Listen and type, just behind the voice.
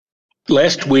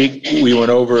Last week, we went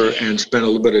over and spent a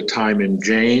little bit of time in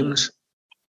James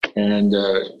and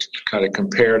kind of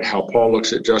compared how Paul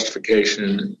looks at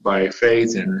justification by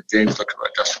faith and James looks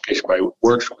at justification by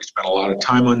works. We spent a lot of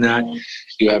time on that.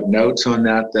 You have notes on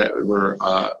that were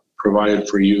provided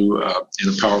for you in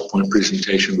a PowerPoint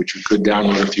presentation, which you could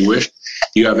download if you wish.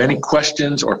 Do you have any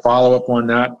questions or follow-up on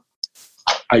that?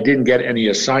 I didn't get any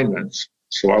assignments,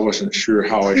 so I wasn't sure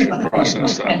how I should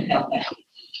process that.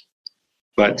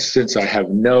 But since I have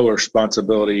no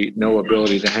responsibility, no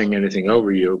ability to hang anything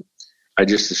over you, I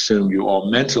just assumed you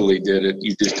all mentally did it.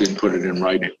 You just didn't put it in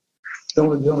writing. The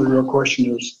only real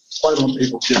question is, why don't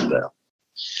people do that?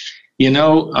 You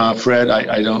know, Fred,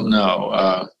 I don't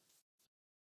know.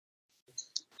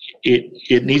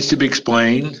 It needs to be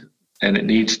explained, and it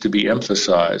needs to be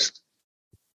emphasized.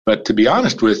 But to be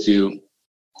honest with you,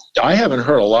 I haven't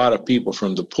heard a lot of people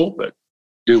from the pulpit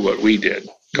do what we did.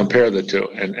 Compare the two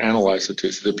and analyze the two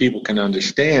so that people can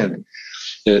understand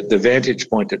the vantage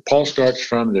point that Paul starts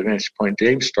from, the vantage point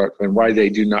James starts from, and why they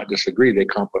do not disagree. They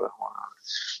complement one another.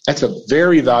 That's a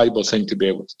very valuable thing to be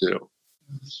able to do.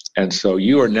 And so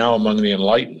you are now among the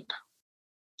enlightened.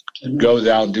 Go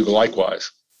thou and do likewise.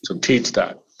 So teach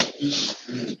that.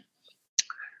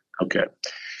 Okay.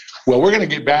 Well, we're going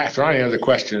to get back. If there are any other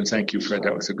questions, thank you, Fred.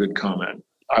 That was a good comment.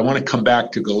 I want to come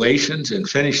back to Galatians and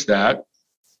finish that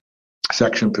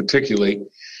section particularly.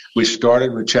 We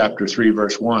started with chapter 3,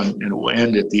 verse 1, and it will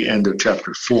end at the end of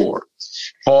chapter 4.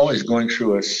 Paul is going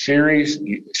through a series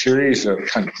of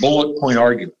kind of bullet point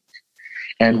arguments,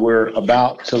 and we're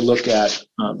about to look at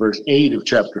verse 8 of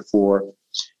chapter 4,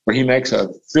 where he makes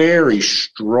a very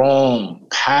strong,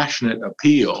 passionate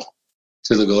appeal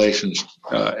to the Galatians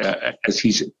as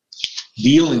he's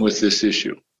dealing with this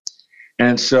issue.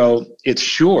 And so it's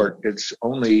short. It's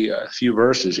only a few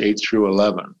verses, 8 through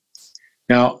 11.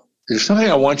 Now, there's something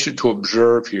I want you to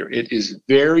observe here. It is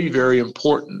very, very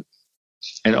important,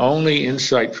 and only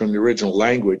insight from the original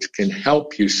language can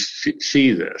help you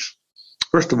see this.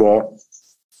 First of all,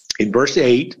 in verse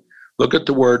 8, look at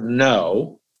the word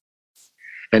no,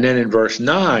 and then in verse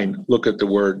 9, look at the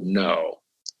word no.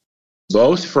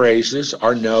 Both phrases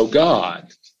are no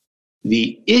God.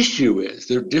 The issue is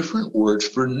they're different words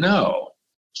for no.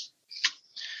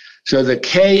 So the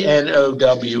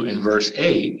K-N-O-W in verse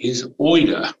 8 is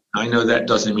oida. I know that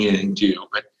doesn't mean anything to you,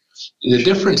 but the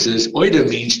difference is oida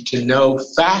means to know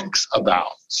facts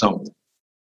about something.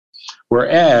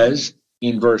 Whereas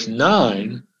in verse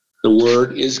 9, the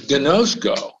word is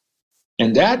gnosko.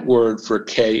 And that word for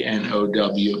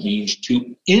K-N-O-W means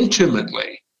to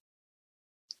intimately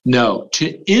know,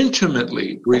 to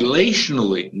intimately,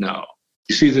 relationally know.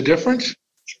 You see the difference?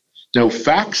 Know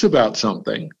facts about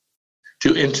something,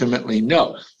 to intimately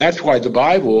know. That's why the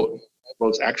Bible,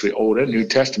 both actually Old and New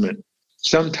Testament,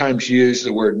 sometimes use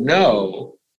the word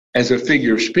know as a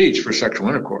figure of speech for sexual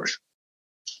intercourse.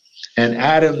 And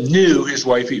Adam knew his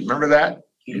wife Eve. Remember that?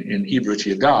 In Hebrew, it's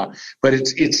yadah. But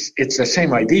it's the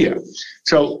same idea.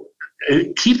 So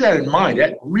keep that in mind.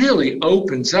 That really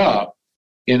opens up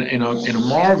in a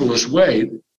marvelous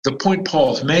way the point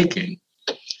Paul's making.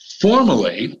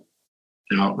 Formally,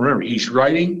 now remember, he's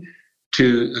writing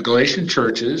to the Galatian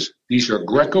churches. These are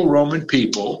Greco-Roman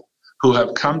people who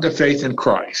have come to faith in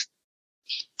Christ.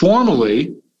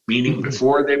 Formally, meaning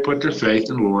before they put their faith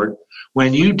in the Lord,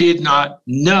 when you did not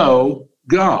know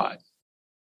God.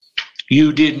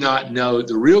 You did not know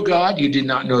the real God. You did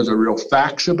not know the real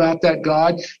facts about that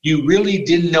God. You really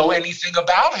didn't know anything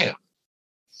about him.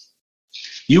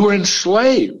 You were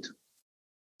enslaved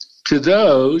to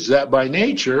those that by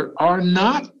nature are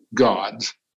not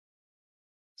gods.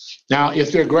 Now,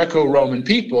 if they're Greco-Roman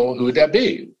people, who would that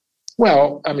be?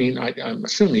 Well, I mean, I'm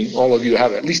assuming all of you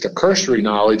have at least a cursory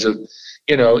knowledge of,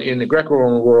 in the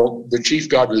Greco-Roman world, the chief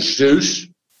god was Zeus.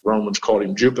 Romans called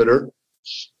him Jupiter.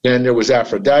 Then there was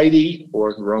Aphrodite,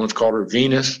 or the Romans called her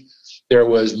Venus. There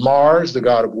was Mars, the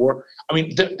god of war. I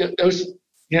mean, those,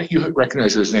 you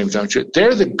recognize those names, don't you?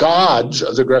 They're the gods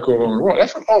of the Greco-Roman world.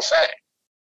 That's what Paul's saying.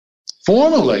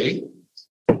 Formally,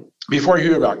 before you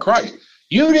hear about Christ,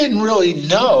 you didn't really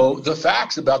know the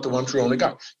facts about the one true only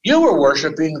God. You were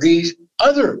worshiping these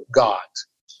other gods,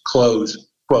 close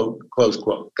quote,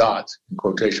 gods, in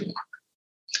quotation mark.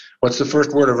 What's the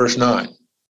first word of verse 9?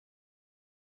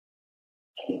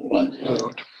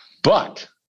 But,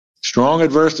 strong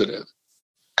adversative,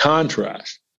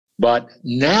 contrast, but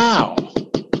now.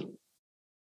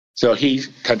 So he's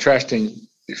contrasting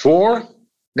before,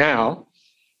 now,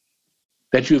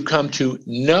 that you've come to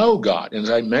know God. And as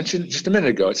I mentioned just a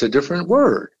minute ago, it's a different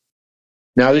word.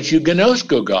 Now that you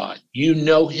gnosko God, you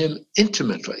know him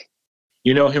intimately.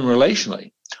 You know him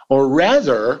relationally. Or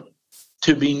rather,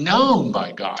 to be known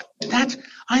by God.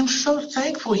 I'm so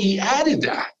thankful he added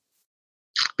that,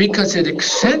 because it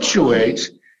accentuates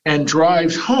and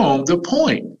drives home the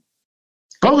point.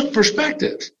 Both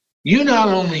perspectives. You not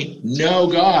only know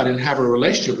God and have a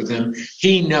relationship with him,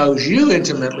 he knows you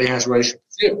intimately, has a relationship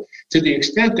with you. To the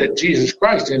extent that Jesus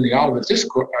Christ in the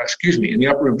in the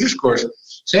upper room discourse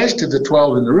says to the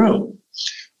 12 in the room,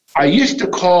 I used to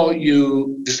call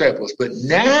you disciples, but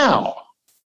now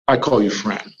I call you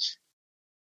friends.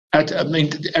 I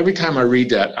mean, every time I read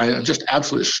that, I'm just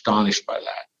absolutely astonished by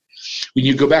that. When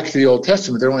you go back to the Old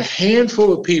Testament, there are only a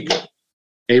handful of people.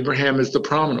 Abraham is the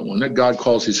prominent one that God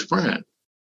calls his friend.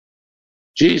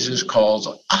 Jesus calls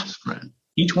us friend.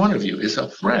 Each one of you is a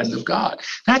friend of God.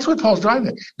 That's what Paul's driving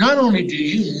at. Not only do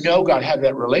you know God, have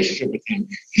that relationship with him,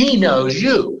 he knows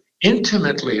you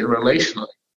intimately and relationally.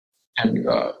 And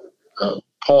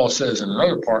Paul says in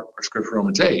another part of Scripture,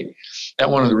 Romans 8, that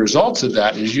one of the results of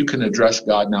that is you can address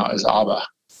God now as Abba,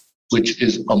 which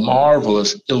is a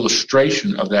marvelous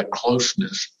illustration of that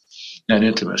closeness and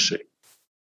intimacy.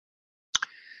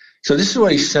 So this is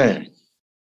what he's saying.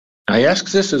 I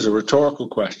ask this as a rhetorical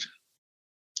question.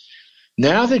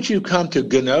 Now that you come to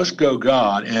gnosko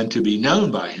God and to be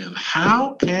known by him,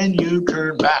 how can you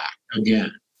turn back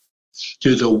again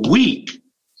to the weak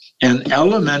and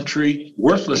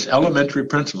worthless elementary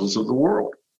principles of the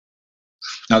world?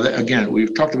 Now, again,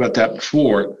 we've talked about that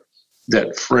before,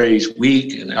 that phrase,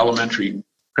 weak and elementary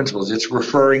principles. It's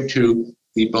referring to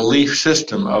the belief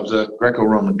system of the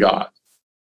Greco-Roman God.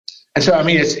 And so, I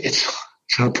mean, it's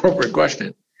an appropriate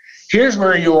question. Here's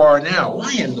where you are now.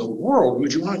 Why in the world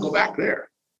would you want to go back there?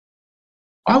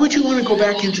 Why would you want to go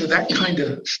back into that kind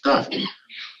of stuff?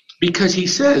 Because he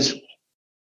says,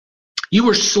 you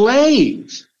were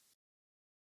slaves,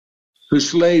 whose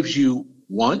slaves you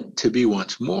want to be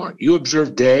once more. You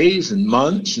observe days and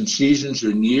months and seasons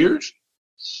and years.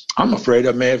 I'm afraid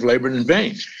I may have labored in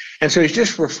vain. And so he's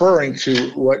just referring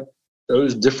to what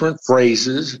those different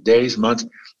phrases, days, months,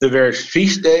 the various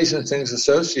feast days and things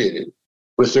associated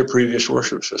with their previous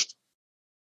worship system.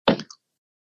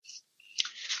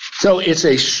 So it's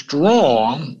a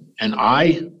strong, and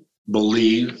I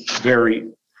believe very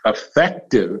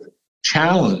effective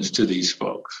challenge to these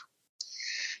folks.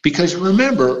 Because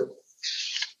remember,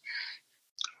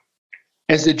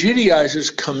 as the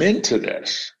Judaizers come into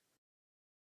this,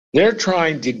 they're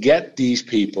trying to get these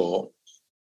people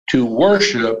to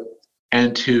worship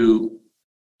and to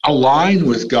align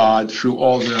with God through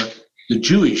all the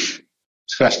Jewish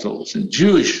festivals and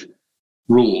Jewish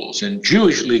rules and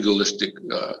Jewish legalistic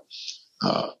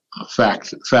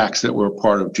facts that were a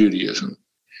part of Judaism.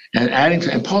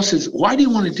 And Paul says, why do you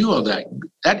want to do all that?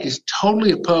 That is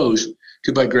totally opposed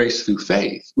to by grace through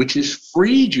faith, which has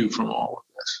freed you from all of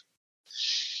this.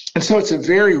 And so it's a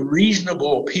very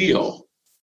reasonable appeal.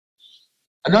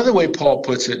 Another way Paul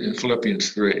puts it in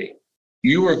Philippians 3,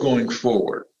 you are going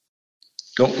forward.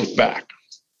 Don't look back.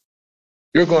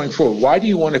 You're going forward. Why do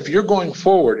you want, if you're going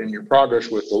forward in your progress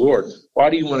with the Lord, why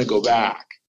do you want to go back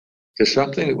to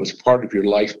something that was part of your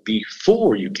life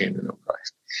before you came to know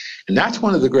Christ? And that's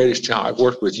one of the greatest challenges. I've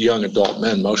worked with young adult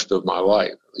men most of my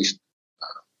life, at least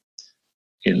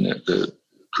in the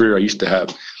career I used to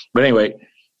have. But anyway,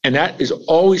 and that is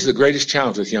always the greatest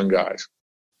challenge with young guys.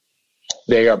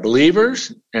 They are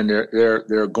believers and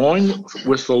they're going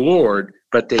with the Lord,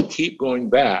 but they keep going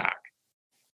back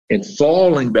and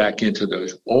falling back into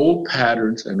those old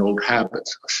patterns and old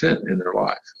habits of sin in their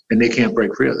lives. And they can't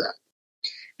break free of that.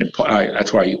 And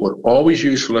that's why you would always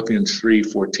use Philippians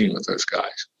 3:14 with those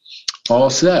guys. Paul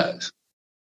says,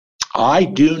 I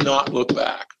do not look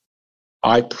back.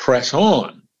 I press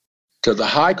on to the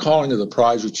high calling of the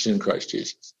prize which is in Christ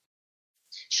Jesus.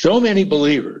 So many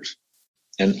believers,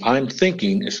 and I'm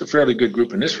thinking it's a fairly good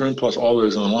group in this room plus all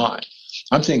those online.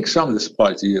 I'm thinking some of this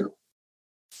applies to you.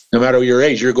 No matter your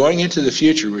age, you're going into the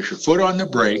future with your foot on the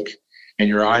brake and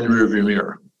your eye in the rearview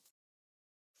mirror.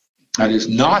 That is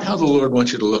not how the Lord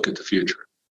wants you to look at the future.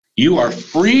 You are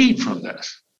freed from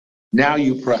this. Now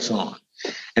you press on.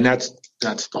 And that's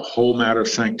the whole matter of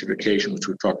sanctification, which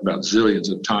we've talked about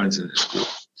zillions of times in this group.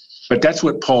 But that's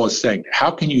what Paul is saying.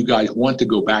 How can you guys want to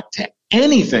go back to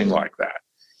anything like that?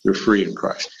 You're free in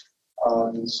Christ.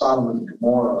 In Sodom and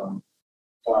Gomorrah,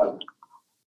 God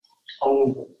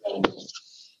told them,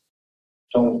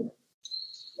 don't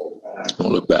look back.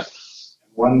 Don't look back.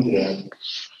 And one did,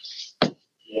 the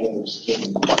others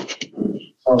didn't.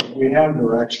 So we have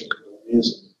direction for a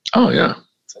reason. Oh, yeah.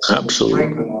 Absolutely.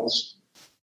 Strengthen us.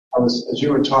 As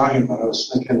you were talking about, I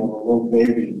was thinking of a little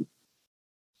baby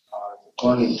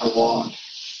learning to walk.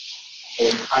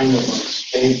 They're kind of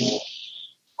unstable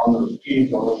on their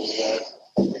feet all over that.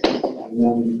 And and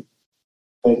then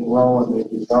they grow and they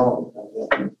develop, and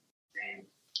then they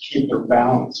keep their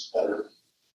balance better.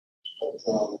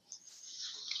 But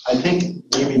I think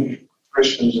maybe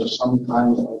Christians are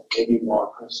sometimes like baby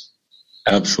walkers.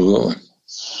 Absolutely.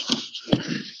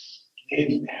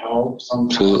 Need help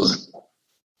sometimes. Absolutely.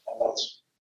 And that's,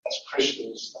 as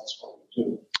Christians, that's what we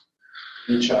do.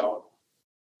 Reach out.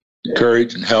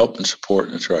 Encourage and help and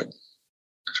support. That's right.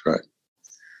 That's right.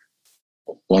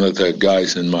 One of the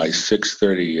guys in my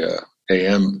 6:30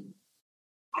 a.m.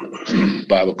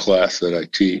 Bible class that I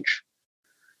teach,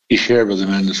 he shared with the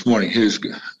men this morning his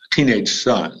teenage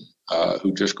son,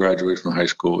 who just graduated from high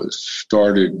school, has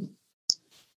started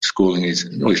schooling. He's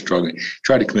really struggling. He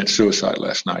tried to commit suicide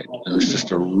last night. It was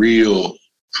just a real,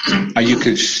 you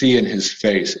could see in his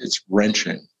face, it's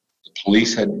wrenching. The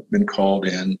police had been called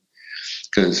in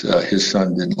because his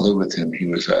son didn't live with him. He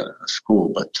was at a school,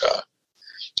 but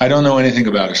I don't know anything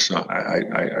about his son. I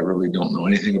really don't know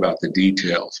anything about the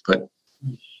details, but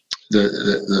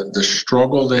the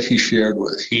struggle that he shared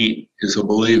with, he is a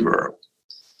believer,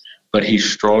 but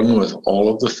he's struggling with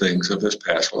all of the things of his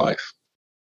past life.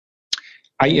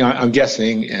 I'm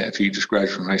guessing if he just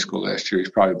graduated from high school last year, he's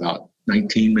probably about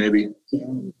 19,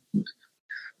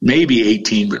 maybe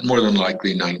 18, but more than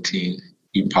likely 19,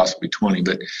 even possibly 20.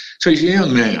 But so he's a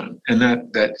young man, and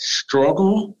that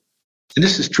struggle, and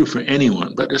this is true for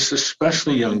anyone, but it's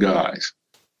especially young guys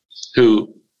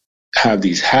who have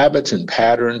these habits and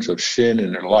patterns of sin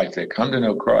in their life. They come to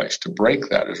know Christ. To break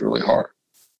that is really hard.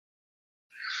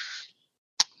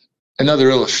 Another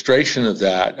illustration of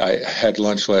that, I had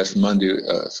lunch last Monday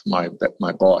with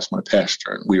my boss, my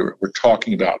pastor, and we're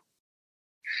talking about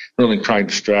really trying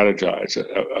to strategize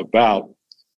about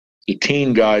the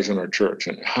teen guys in our church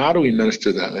and how do we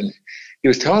minister to them. And he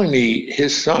was telling me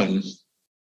his son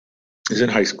is in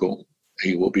high school.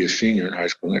 He will be a senior in high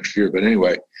school next year. But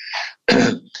anyway,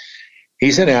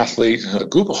 he's an athlete. A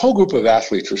whole group of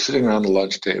athletes were sitting around the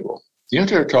lunch table. You know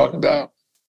what they were talking about?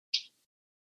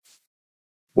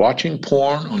 Watching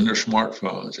porn on their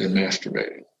smartphones and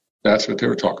masturbating. That's what they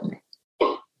were talking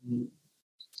about.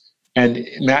 And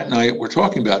Matt and I were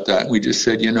talking about that. And we just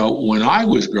said, when I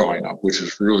was growing up, which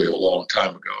is really a long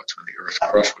time ago, it's when the Earth's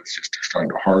crust was just starting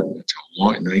to harden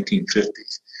until in the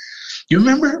 1950s. You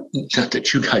remember? Not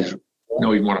that you guys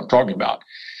know even what I'm talking about.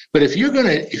 But if you're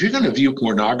gonna view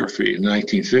pornography in the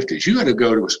 1950s, you had to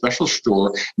go to a special store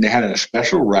and they had a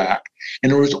special rack,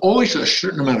 and there was always a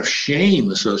certain amount of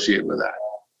shame associated with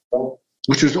that,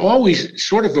 which was always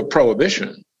sort of a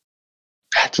prohibition.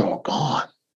 That's all gone.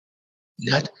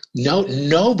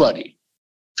 Nobody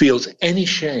feels any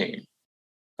shame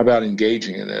about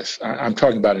engaging in this. I'm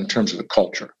talking about in terms of the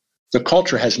culture. The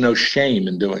culture has no shame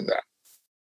in doing that.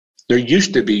 There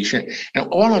used to be shame. And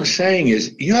all I'm saying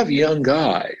is you have young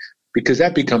guys, because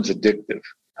that becomes addictive.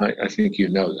 I think you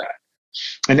know that.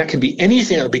 And that can be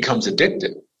anything that becomes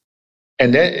addictive.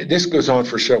 And this goes on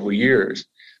for several years.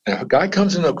 And if a guy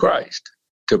comes to know Christ,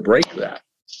 to break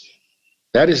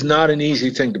that is not an easy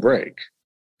thing to break.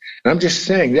 And I'm just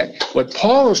saying that what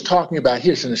Paul is talking about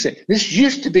here is this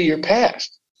used to be your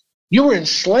past. You were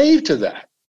enslaved to that.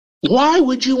 Why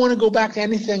would you want to go back to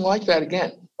anything like that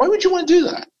again? Why would you want to do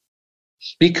that?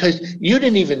 Because you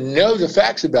didn't even know the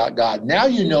facts about God. Now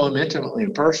you know him intimately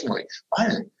and personally.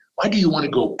 Why do you want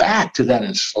to go back to that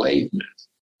enslavement?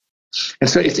 And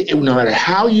so no matter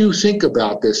how you think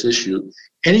about this issue,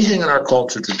 anything in our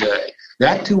culture today,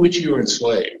 that to which you were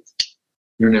enslaved,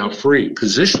 you're now free,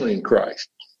 positionally in Christ.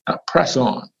 Now press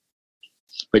on.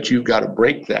 But you've got to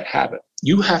break that habit.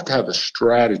 You have to have a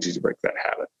strategy to break that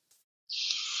habit.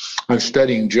 I'm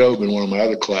studying Job in one of my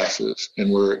other classes,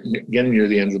 and we're getting near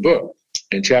the end of the book.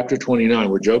 In chapter 29,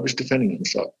 where Job is defending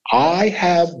himself, I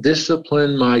have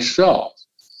disciplined myself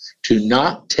to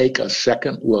not take a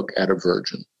second look at a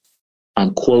virgin.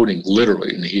 I'm quoting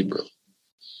literally in the Hebrew.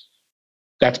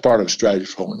 That's part of strategy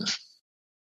for holiness.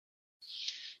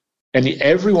 And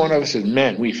every one of us as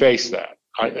men, we face that.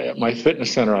 At my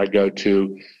fitness center I go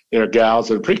to, there are gals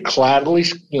that are pretty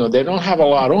claddily, they don't have a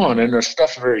lot on, and their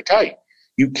stuff's very tight.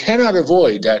 You cannot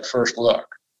avoid that first look,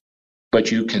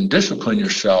 but you can discipline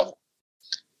yourself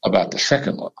about the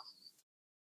second look.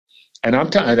 And I'm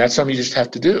telling you, that's something you just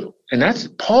have to do. And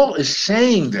Paul is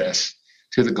saying this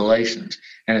to the Galatians,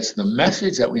 and it's the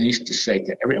message that we need to say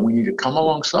to everyone. We need to come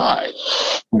alongside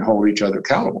and hold each other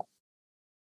accountable.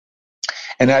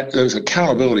 And those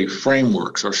accountability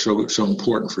frameworks are so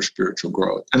important for spiritual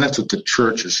growth. And that's what the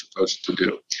church is supposed to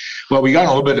do. Well, we got a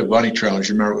little bit of bunny trail, as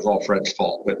you remember, it was all Fred's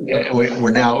fault, but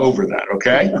we're now over that,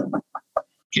 okay?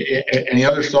 Any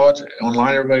other thoughts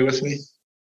online, everybody with me?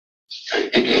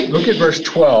 Look at verse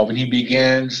 12, and he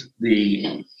begins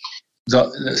the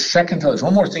the second time, there's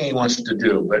one more thing he wants to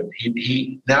do, but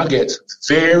he now gets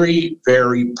very,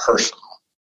 very personal.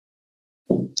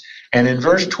 And in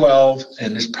verse 12,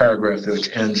 in this paragraph,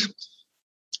 which ends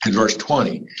in verse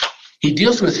 20, he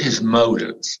deals with his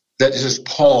motives. That is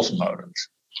Paul's motives.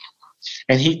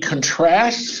 And he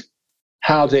contrasts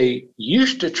how they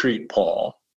used to treat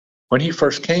Paul when he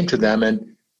first came to them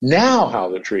and now how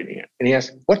they're treating him. And he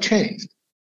asks, what changed?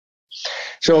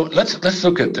 So let's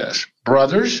look at this.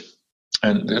 Brothers,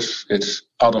 and it's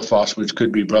allophos, which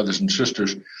could be brothers and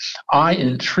sisters, I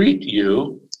entreat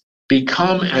you,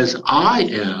 become as I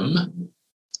am,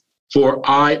 for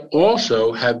I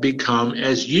also have become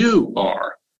as you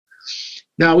are.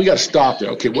 Now, we got to stop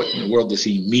there. Okay, what in the world does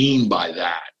he mean by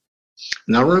that?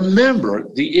 Now, remember,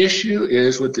 the issue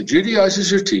is what the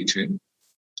Judaizers are teaching,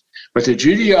 but the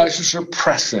Judaizers are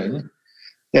pressing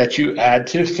that you add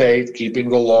to faith, keeping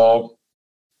the law,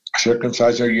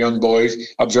 circumcising your young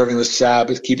boys, observing the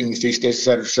Sabbath, keeping the feast days,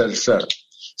 etc., etc., etc.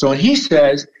 So when he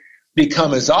says,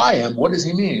 become as I am, what does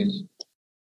he mean?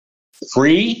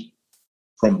 Free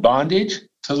from bondage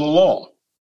to the law.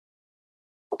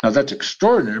 Now that's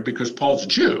extraordinary because Paul's a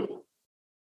Jew.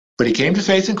 But he came to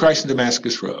faith in Christ in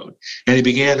Damascus Road, and he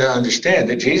began to understand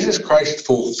that Jesus Christ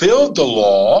fulfilled the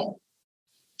law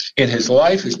in his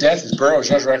life, his death, his burial, his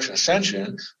resurrection,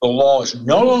 ascension. The law is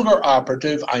no longer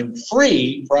operative. I'm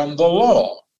free from the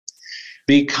law.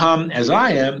 Become as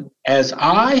I am, as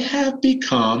I have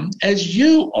become as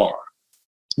you are.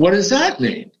 What does that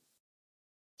mean?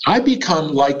 I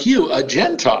become like you, a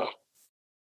Gentile.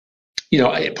 You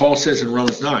know, Paul says in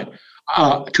Romans 9,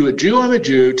 to a Jew, I'm a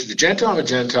Jew. To the Gentile, I'm a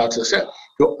Gentile. So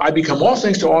I become all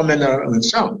things to all men that are in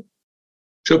some.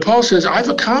 So Paul says, I've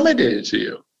accommodated to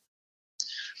you.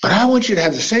 But I want you to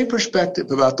have the same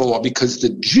perspective about the law because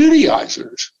the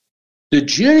Judaizers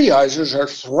are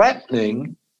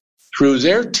threatening through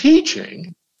their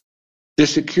teaching the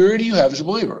security you have as a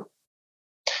believer.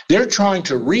 They're trying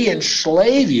to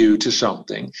re-enslave you to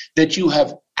something that you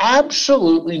have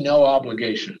absolutely no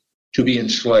obligation to be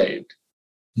enslaved.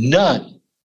 None.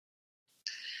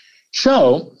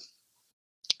 So,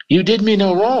 you did me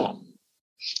no wrong.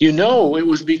 You know it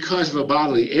was because of a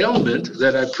bodily ailment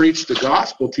that I preached the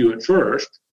gospel to you at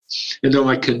first. And though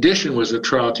my condition was a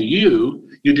trial to you,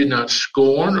 you did not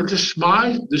scorn or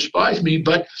despise me,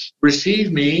 but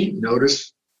received me,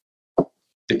 notice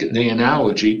the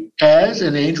analogy, as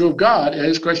an angel of God,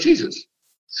 as Christ Jesus.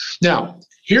 Now,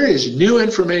 here is new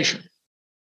information.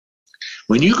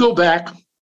 When you go back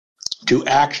to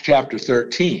Acts chapter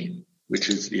 13, which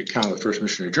is the account of the first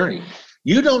missionary journey,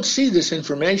 you don't see this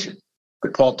information,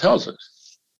 but Paul tells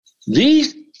us.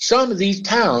 Some of these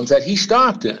towns that he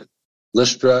stopped in,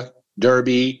 Lystra,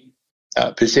 Derbe,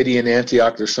 Pisidian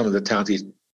Antioch, there's some of the towns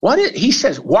why did he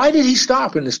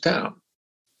stop in this town?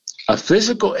 A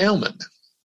physical ailment,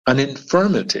 an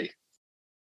infirmity,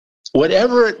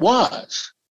 whatever it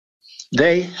was,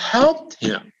 they helped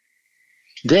him.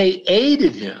 They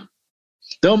aided him.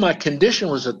 Though my condition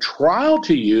was a trial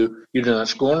to you, you did not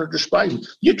scorn or despise me.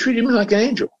 You treated me like an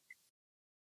angel.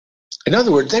 In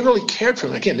other words, they really cared for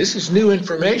him. Again, this is new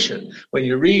information. When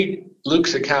you read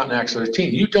Luke's account in Acts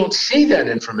 13, you don't see that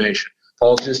information.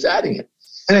 Paul's just adding it.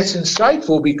 And it's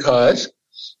insightful because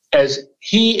as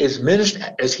he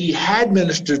had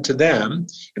ministered to them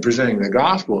in presenting the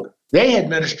gospel, they had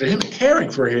ministered to him, caring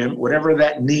for him, whatever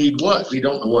that need was. We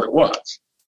don't know what it was.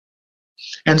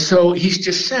 And so he's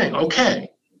just saying, okay,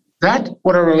 that's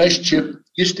what our relationship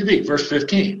used to be. Verse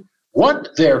 15. What,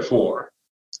 therefore,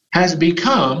 has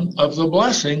become of the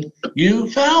blessing you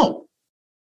felt?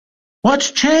 What's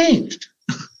changed?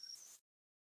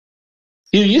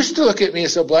 You used to look at me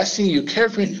as a blessing. You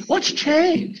cared for me. What's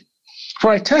changed?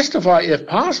 For I testify, if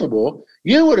possible,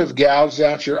 you would have gouged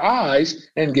out your eyes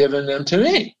and given them to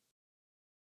me.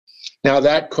 Now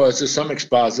that causes some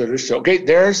expositors to, okay,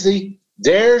 there's the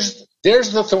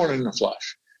thorn in the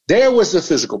flesh. There was the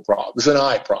physical problem. It was an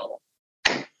eye problem.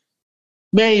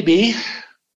 Maybe,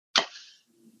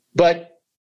 but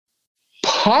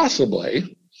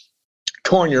possibly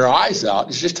torn your eyes out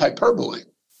is just hyperbole.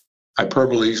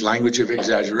 Hyperbole is language of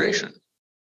exaggeration.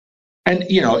 And,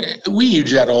 we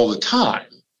use that all the time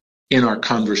in our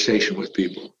conversation with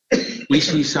people. We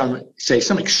see some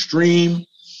extreme,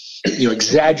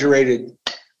 exaggerated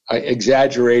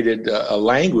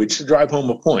language to drive home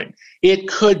a point. It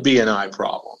could be an eye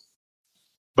problem,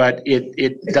 but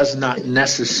it does not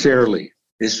necessarily.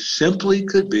 It simply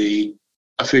could be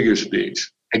a figure of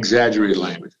speech, exaggerated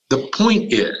language. The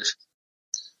point is,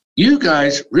 you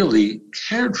guys really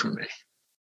cared for me.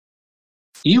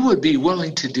 You would be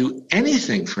willing to do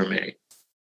anything for me.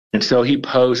 And so he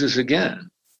poses again.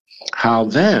 How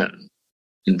then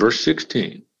in verse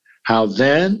 16, how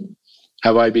then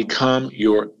have I become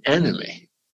your enemy?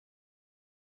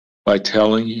 By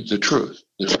telling you the truth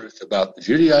about the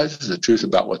Judaizers, the truth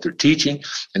about what they're teaching,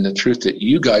 and the truth that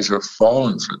you guys are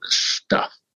falling for this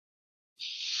stuff.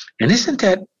 And isn't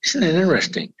it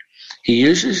interesting? He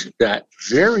uses that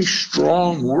very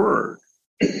strong word,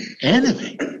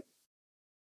 enemy.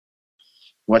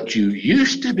 What you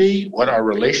used to be, what our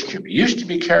relationship used to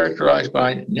be characterized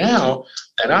by, now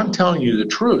that I'm telling you the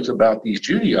truth about these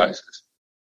Judaizers,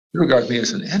 you regard me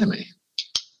as an enemy.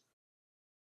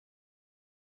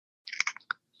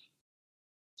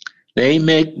 They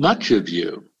make much of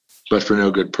you, but for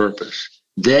no good purpose.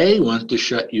 They want to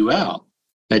shut you out,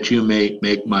 that you may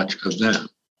make much of them.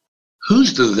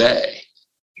 Who's the they?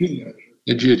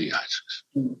 The Judaizers.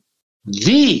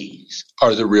 These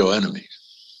are the real enemies.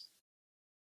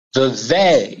 The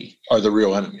they are the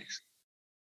real enemies.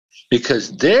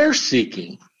 Because they're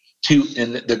seeking to,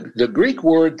 and the Greek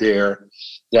word there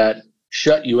that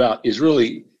shut you out is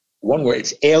really one word,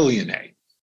 it's alienate.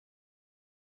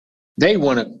 They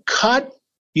want to cut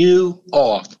you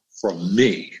off from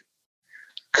me.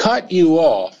 Cut you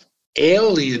off,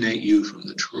 alienate you from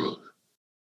the truth.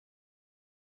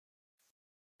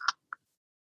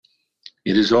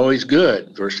 It is always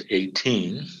good, verse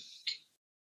 18,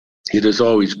 it is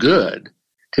always good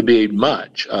to be made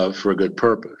much of for a good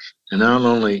purpose, and not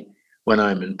only when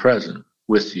I'm in present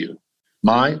with you,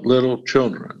 my little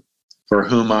children, for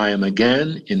whom I am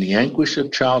again in the anguish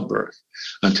of childbirth,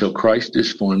 until Christ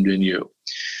is formed in you.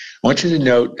 I want you to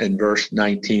note in verse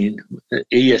 19, the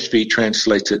ESV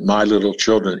translates it, my little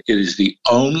children. It is the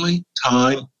only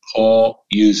time Paul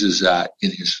uses that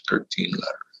in his 13 letters.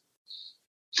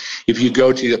 If you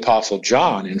go to the Apostle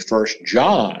John in 1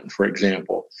 John, for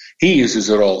example, he uses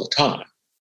it all the time,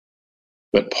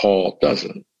 but Paul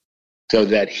doesn't. So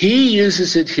that he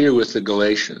uses it here with the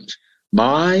Galatians,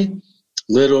 my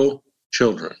little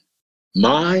children,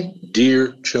 my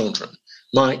dear children,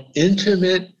 my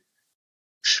intimate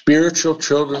spiritual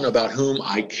children about whom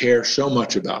I care so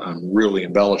much about. I'm really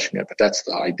embellishing it, but that's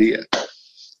the idea.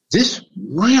 This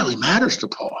really matters to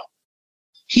Paul.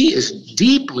 He is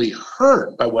deeply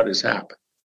hurt by what has happened.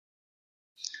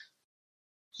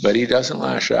 But he doesn't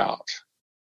lash out.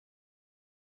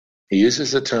 He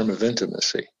uses the term of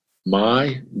intimacy.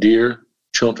 My dear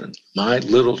children, my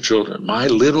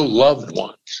little loved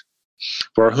ones,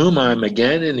 for whom I am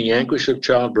again in the anguish of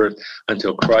childbirth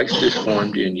until Christ is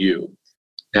formed in you.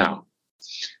 Now,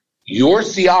 your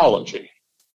theology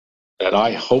that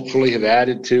I hopefully have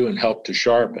added to and helped to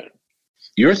sharpen,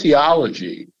 your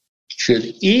theology should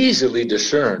easily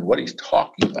discern what he's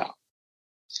talking about.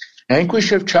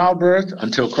 Anguish of childbirth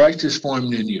until Christ is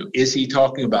formed in you. Is he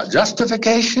talking about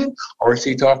justification or is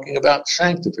he talking about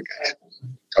sanctification?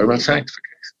 Talking about sanctification.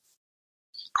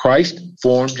 Christ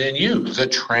formed in you, the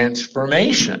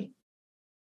transformation.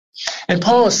 And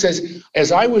Paul says,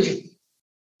 as I was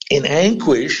in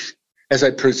anguish, as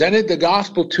I presented the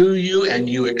gospel to you and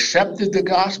you accepted the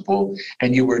gospel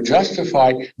and you were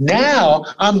justified, now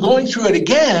I'm going through it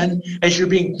again as you're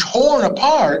being torn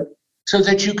apart so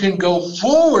that you can go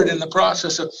forward in the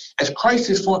process of, as Christ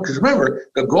is formed. Because remember,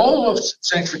 the goal of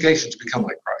sanctification is to become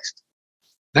like Christ.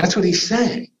 That's what he's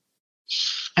saying.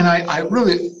 And I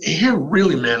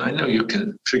really, man, I know you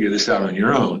can figure this out on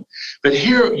your own, but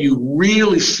here you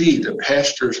really see the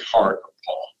pastor's heart of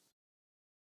Paul.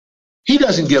 He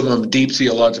doesn't give them a deep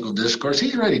theological discourse.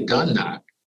 He's already done that.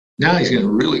 Now he's getting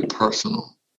really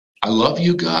personal. I love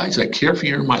you guys. I care for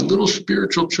you. You're my little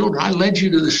spiritual children. I led you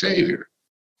to the Savior.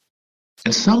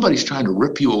 And somebody's trying to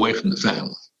rip you away from the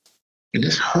family. And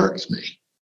this hurts me.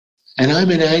 And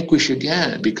I'm in anguish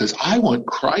again because I want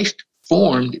Christ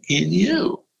formed in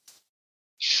you.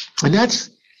 And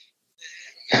that's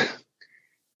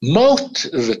most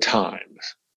of the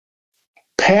times,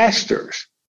 pastors,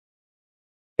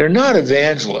 they're not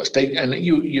evangelists.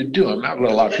 You do. I'm not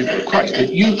with a lot of people of Christ.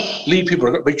 But you lead people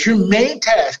to Christ. But your main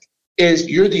task is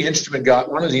you're the instrument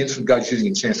God, one of the instruments God's using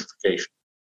in sanctification.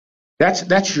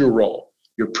 That's your role.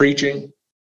 You're preaching,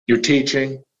 you're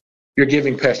teaching, you're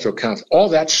giving pastoral counsel. All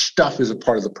that stuff is a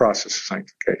part of the process of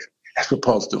sanctification. That's what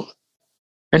Paul's doing.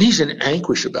 And he's in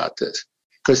anguish about this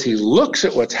because he looks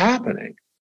at what's happening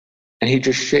and he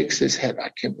just shakes his head. I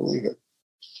can't believe it.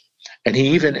 And he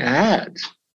even adds,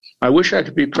 I wish I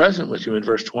could be present with you in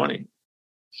verse 20.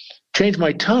 Change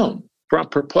my tone, for I'm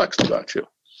perplexed about you.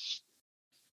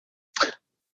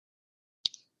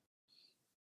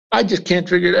 I just can't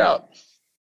figure it out.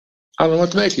 I don't know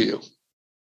what to make of you.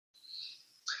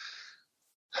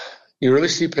 You really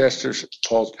see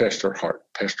Paul's pastoral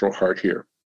heart here.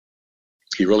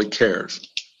 He really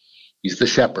cares. He's the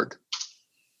shepherd.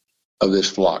 of this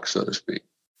flock, so to speak.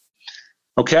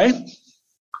 Okay?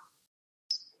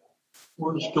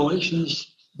 Was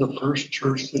Galatians the first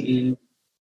church that he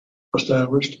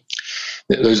established?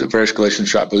 There's a first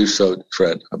Galatians, I believe so,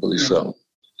 Fred. I believe so.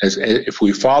 If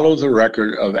we follow the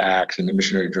record of Acts and the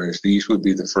missionary journeys, these would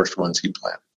be the first ones he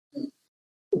planted.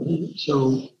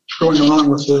 So going along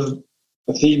with the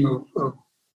theme of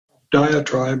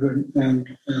diatribe and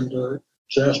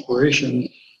exasperation,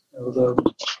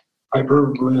 the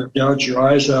hyperbole of gouge your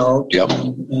eyes out, Yep.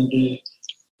 and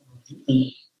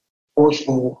the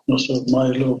forcefulness of my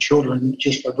little children,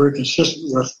 just are very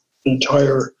consistent with the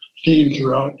entire theme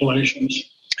throughout Galatians.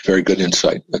 Very good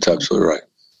insight. That's absolutely right.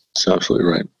 That's absolutely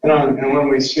right. And when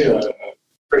we see a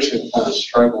Christian kind of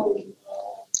struggling,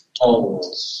 all of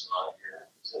us here,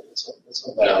 it's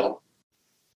a battle.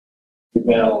 We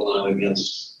battle not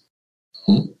against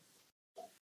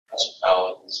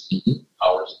principalities,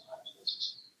 powers, and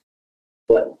forces,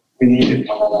 but we need to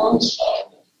come alongside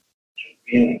and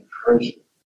be an encouragement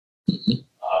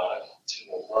to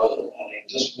a brother, and he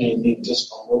just may need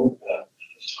just a little bit of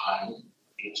time.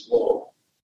 He's low.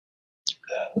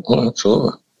 Oh,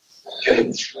 absolutely.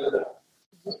 Getting through that.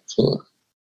 Absolutely.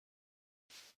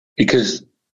 Because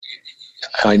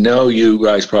I know you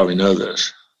guys probably know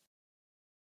this,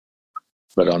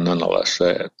 but I'll nonetheless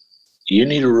say it. You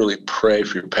need to really pray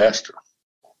for your pastor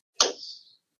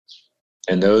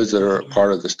and those that are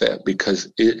part of the staff,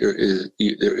 because there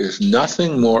is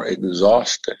nothing more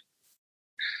exhausting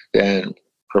than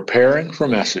preparing for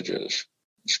messages,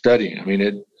 studying. I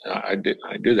mean, I do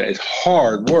that. It's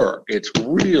hard work. It's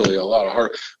really a lot of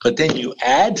hard. But then you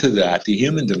add to that the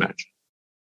human dimension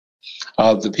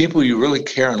of the people you really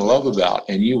care and love about,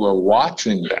 and you are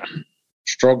watching them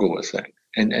struggle with things,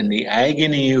 and the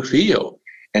agony you feel.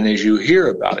 And as you hear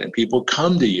about it, and people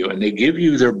come to you and they give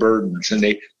you their burdens and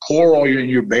they pour all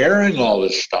you're bearing all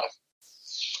this stuff.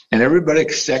 And everybody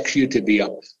expects you to be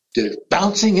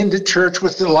bouncing into church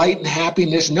with delight and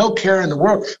happiness, no care in the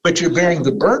world, but you're bearing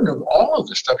the burden of all of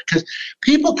this stuff, because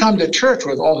people come to church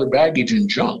with all their baggage and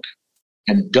junk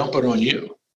and dump it on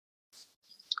you,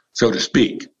 so to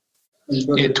speak,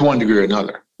 to one degree or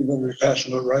another. You're going to be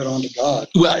passing it right on to God.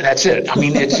 Well, that's it. I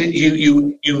mean, it's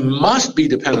you must be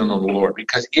dependent on the Lord,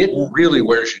 because it really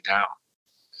wears you down.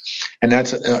 And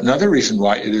that's another reason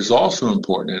why it is also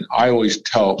important. And I always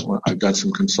tell, when I've done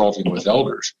some consulting with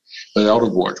elders, with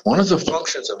elder boards, one of the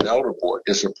functions of an elder board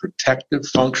is a protective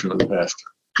function of the pastor.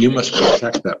 You must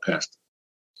protect that pastor.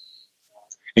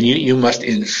 And you must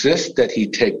insist that he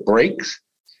take breaks.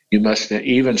 You must,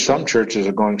 even some churches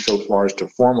are going so far as to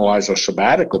formalize a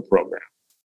sabbatical program.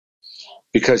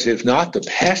 Because if not, the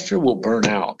pastor will burn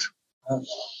out.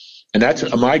 And that's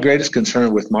my greatest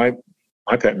concern with my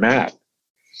pet Matt.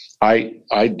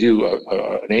 I do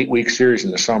an 8-week series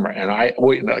in the summer, and I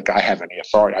have any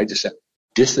authority. I just said,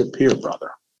 disappear,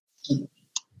 brother.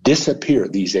 Disappear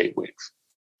these 8 weeks.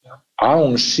 I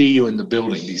want to see you in the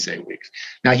building these 8 weeks.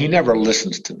 Now, he never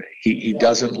listens to me. He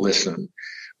doesn't listen.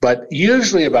 But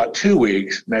usually about 2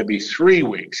 weeks, maybe 3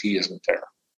 weeks, he isn't there.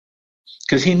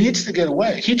 Because he needs to get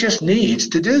away. He just needs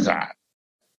to do that.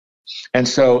 And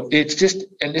so it's just,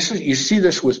 and this is, you see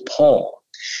this with Paul.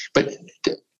 But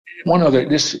one other,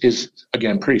 this is,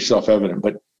 again, pretty self-evident,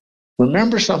 but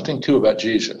remember something, too, about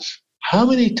Jesus. How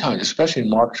many times, especially in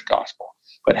Mark's gospel,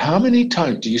 but how many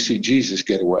times do you see Jesus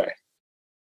get away?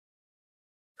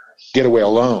 Get away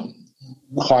alone,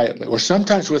 quietly. Or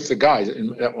sometimes with the guys,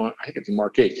 in that one, I think it's in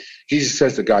Mark 8, Jesus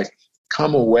says to the guys,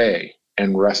 come away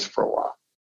and rest for a while.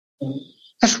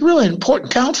 That's really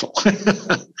important counsel.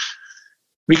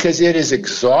 Because it is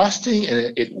exhausting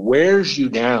and it wears you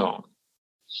down.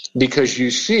 Because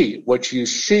you see what you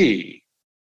see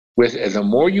with, the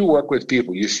more you work with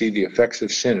people, you see the effects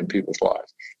of sin in people's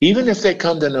lives. Even if they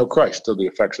come to know Christ, still the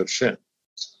effects of sin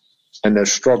and their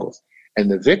struggles. And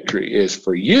the victory is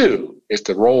for you is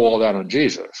to roll all that on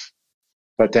Jesus,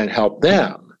 but then help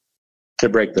them to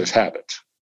break those habits.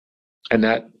 And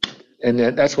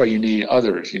that's why you need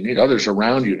others. You need others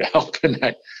around you to help in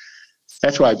that.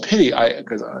 That's why I pity,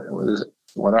 because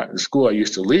the school I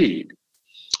used to lead,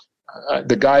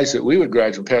 the guys that we would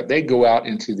graduate, they'd go out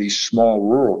into these small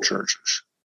rural churches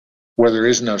where there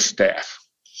is no staff.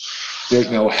 There's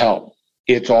no help.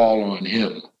 It's all on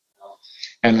him.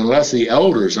 And unless the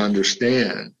elders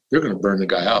understand, they're going to burn the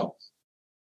guy out.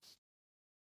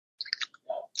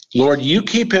 Lord, you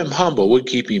keep him humble, we'll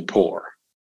keep him poor.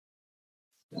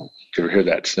 You ever hear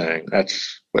that saying?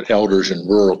 That's what elders in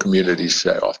rural communities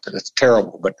say often. It's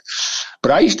terrible. But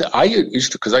I used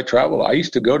to, because I travel, I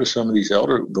used to go to some of these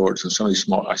elder boards and some of these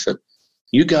small, I said,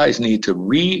 you guys need to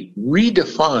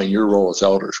redefine your role as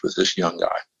elders with this young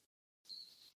guy.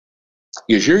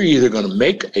 is you're either going to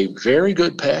make a very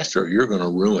good pastor or you're going to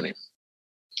ruin him.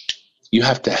 You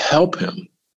have to help him.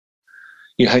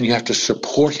 And you have to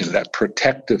support him, that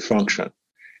protective function.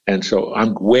 And so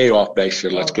I'm way off base here.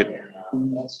 Let's get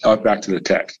back to the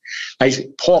text.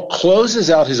 Paul closes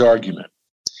out his argument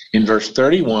in verse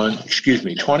 21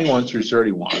 through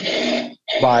 31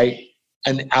 by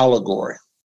an allegory.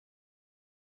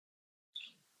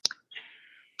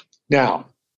 Now,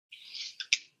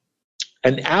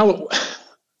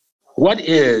 what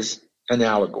is an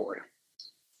allegory?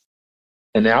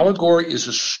 An allegory is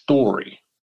a story.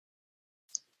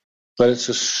 But it's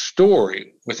a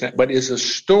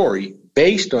story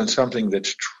based on something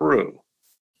that's true.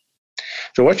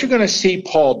 So what you're going to see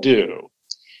Paul do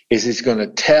is he's going to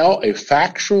tell a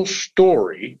factual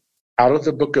story out of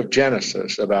the book of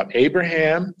Genesis about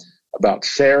Abraham, about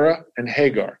Sarah, and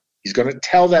Hagar. He's going to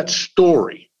tell that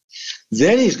story.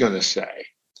 Then he's going to say,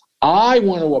 I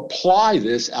want to apply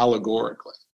this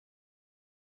allegorically.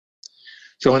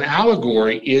 So an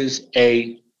allegory is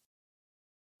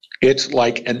it's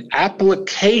like an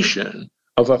application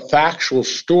of a factual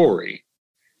story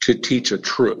to teach a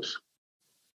truth.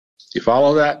 Do you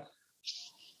follow that?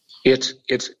 It's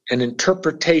an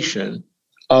interpretation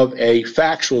of a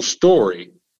factual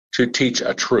story to teach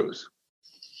a truth.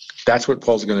 That's what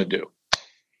Paul's going to do.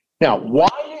 Now, why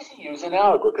does he use an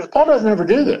allegory? Because Paul doesn't ever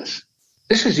do this.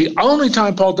 This is the only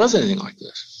time Paul does anything like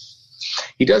this.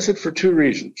 He does it for two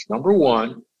reasons. Number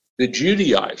one, the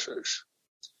Judaizers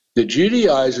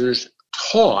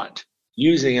taught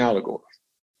using allegory.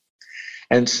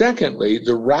 And secondly,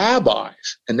 the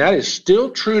rabbis, and that is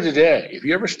still true today. If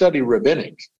you ever study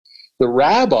rabbinics, the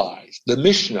rabbis, the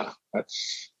Mishnah,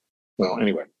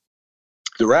 the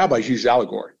rabbis use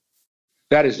allegory.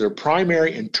 That is their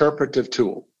primary interpretive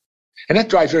tool. And that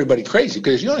drives everybody crazy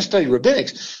because if you want to study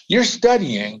rabbinics, you're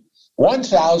studying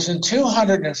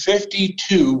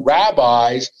 1,252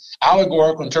 rabbis'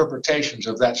 allegorical interpretations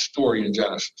of that story in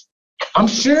Genesis. I'm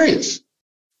serious.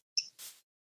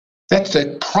 That's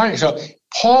the prime. So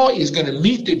Paul is going to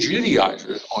meet the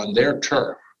Judaizers on their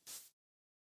turf.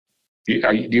 Do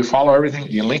you follow everything? Are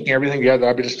you linking everything together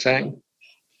I've been just saying?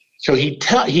 So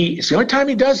it's the only time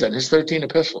he does that in his 13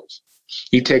 epistles.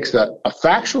 He takes a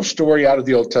factual story out of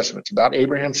the Old Testament. It's about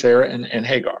Abraham, Sarah, and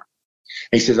Hagar.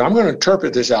 And he says, I'm going to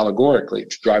interpret this allegorically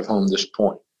to drive home this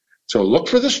point. So look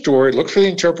for the story, look for the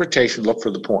interpretation, look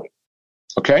for the point.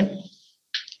 Okay?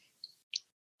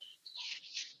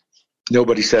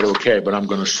 Nobody said okay, but I'm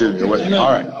going to assume you're with me.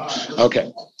 All right.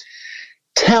 Okay.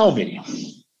 Tell me,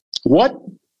 what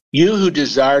you who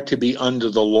desire to be under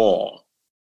the law,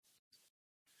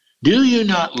 do you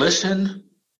not listen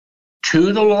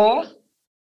to the law?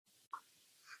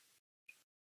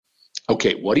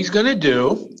 Okay, what he's going to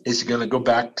do is he's going to go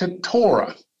back to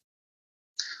Torah.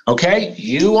 Okay,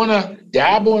 you want to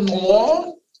dabble in the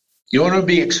law? You want to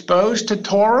be exposed to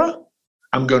Torah?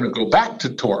 I'm going to go back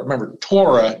to Torah. Remember,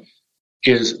 Torah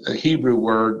is a Hebrew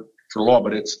word for law,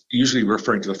 but it's usually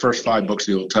referring to the first 5 books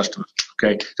of the Old Testament.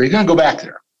 Okay, so he's going to go back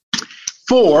there.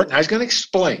 Now he's going to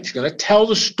explain. He's going to tell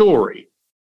the story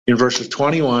in verses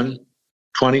 21,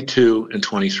 22, and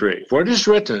 23. For it is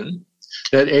written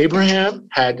that Abraham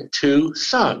had 2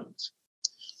 sons,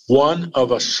 one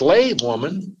of a slave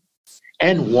woman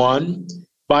and one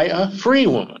by a free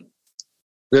woman.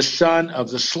 The son of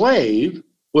the slave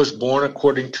was born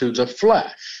according to the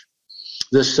flesh.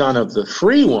 The son of the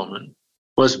free woman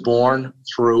was born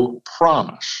through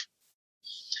promise.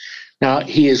 Now,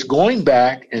 he is going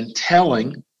back and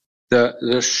telling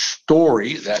the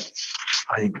story that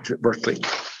I think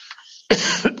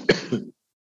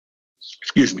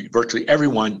virtually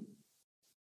everyone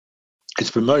is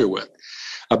familiar with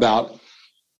about,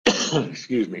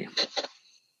 excuse me.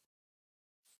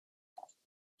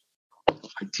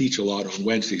 I teach a lot on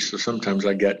Wednesdays, so sometimes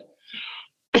I get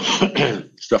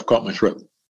stuff caught in my throat.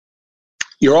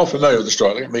 You're all familiar with the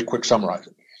story. Let me quick summarize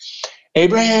it.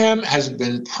 Abraham has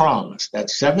been promised at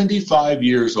 75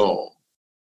 years old.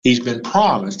 He's been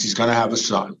promised he's going to have a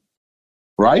son.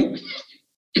 Right?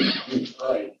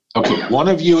 Right. Okay, one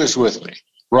of you is with me.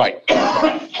 Right.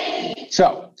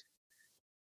 So,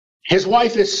 his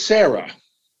wife is Sarah.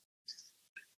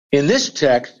 In this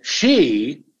text,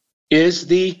 she is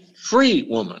the free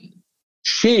woman.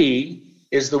 She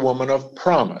is the woman of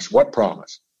promise. What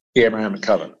promise? The Abrahamic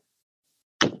covenant.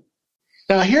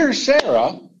 Now, here's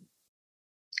Sarah.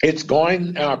 It's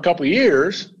going a couple of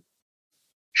years.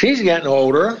 She's getting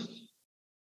older.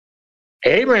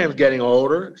 Abraham's getting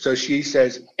older. So she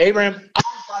says, Abraham, I've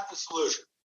got the solution.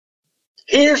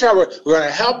 Here's how we're going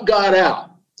to help God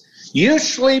out. You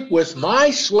sleep with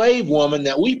my slave woman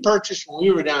that we purchased when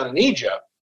we were down in Egypt,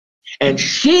 and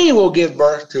she will give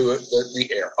birth to the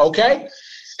heir. Okay?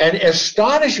 And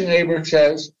astonishing, Abraham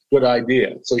says, good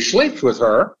idea. So he sleeps with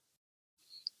her,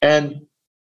 and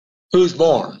who's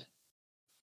born?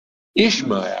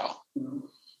 Ishmael.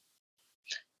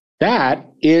 That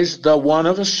is the one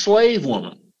of a slave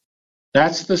woman.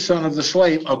 That's the son of the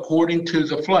slave according to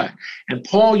the flesh. And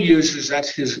Paul uses,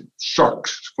 that's his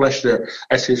sarx, flesh there,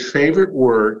 as his favorite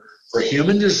word for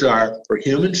human desire, for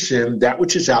human sin, that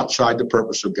which is outside the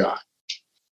purpose of God.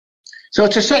 So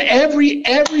to say every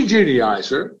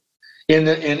Judaizer in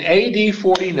AD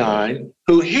 49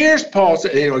 who hears Paul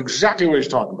say, they know exactly what he's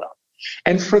talking about.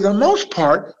 And for the most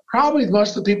part, probably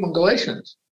most of the people in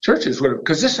Galatians churches would have,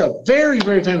 because this is a very,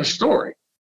 very famous story.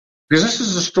 Because this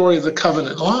is the story of the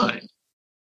covenant line.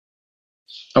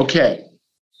 Okay,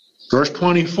 verse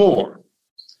 24.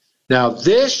 Now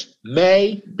this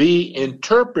may be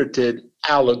interpreted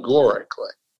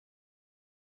allegorically.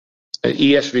 The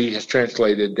ESV has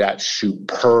translated that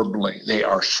superbly. They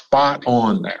are spot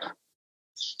on there.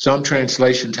 Some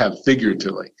translations have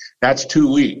figuratively. That's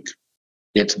too weak.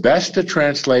 It's best to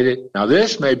translate it. Now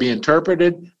this may be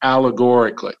interpreted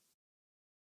allegorically.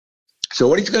 So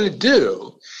what he's going to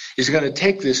do is going to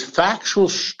take this factual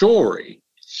story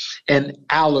and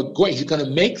allegory. He's going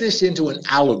to make this into an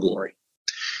allegory.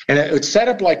 And it's set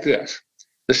up like this.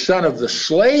 The son of the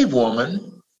slave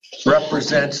woman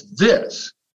represents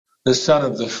this. The son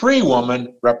of the free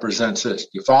woman represents this.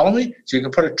 You follow me? So you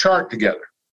can put a chart together.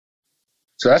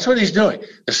 So that's what he's doing.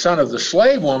 The son of the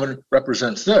slave woman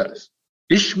represents this.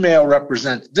 Ishmael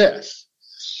represents this.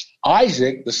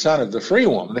 Isaac, the son of the free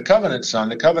woman, the covenant son,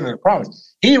 the covenant of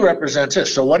promise, he represents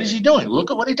this. So what is he doing?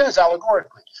 Look at what he does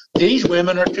allegorically. These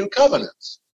women are two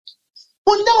covenants.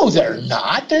 Well, no, they're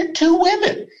not. They're two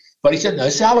women. But he said, no,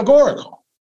 it's allegorical.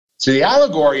 So the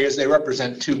allegory is they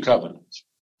represent two covenants.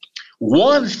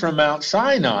 One's from Mount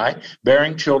Sinai,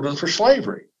 bearing children for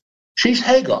slavery. She's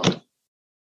Hagar.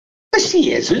 But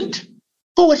she isn't.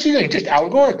 But what's she doing? Just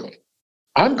allegorically.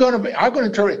 I'm going to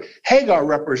interpret. Hagar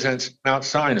represents Mount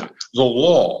Sinai, the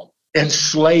law,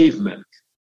 enslavement.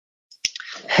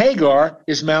 Hagar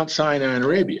is Mount Sinai in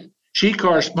Arabia. She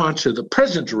corresponds to the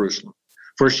present Jerusalem,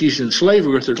 for she's in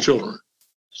slavery with her children.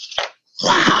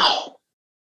 Wow.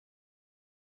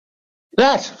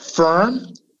 That's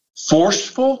firm,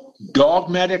 forceful,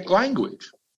 dogmatic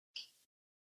language.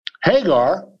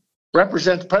 Hagar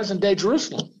represents present-day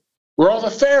Jerusalem, where all the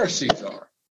Pharisees are,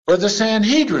 where the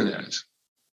Sanhedrin is,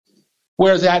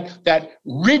 where that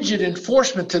rigid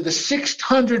enforcement to the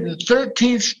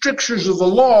 613 strictures of the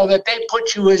law that they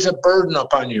put you as a burden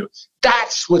upon you.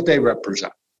 That's what they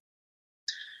represent.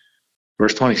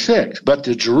 Verse 26, but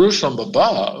the Jerusalem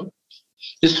above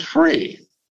is free.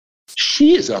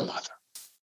 She is our mother.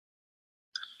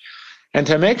 And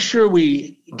to make sure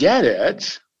we get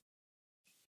it,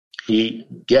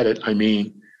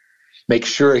 make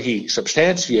sure he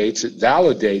substantiates it,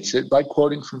 validates it by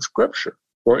quoting from Scripture.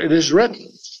 For it is written.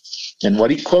 And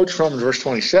what he quotes from in verse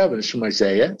 27 is from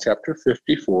Isaiah chapter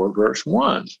 54, verse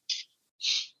 1.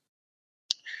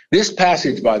 This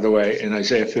passage, by the way, in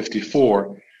Isaiah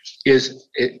 54, is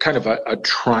kind of a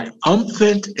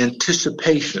triumphant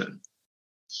anticipation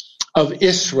of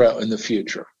Israel in the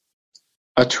future.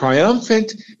 A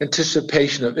triumphant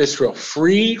anticipation of Israel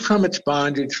freed from its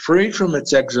bondage, freed from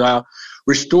its exile,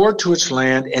 restored to its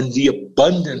land, and the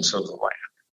abundance of the land.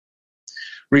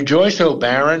 Rejoice, O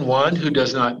barren one who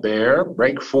does not bear.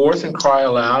 Break forth and cry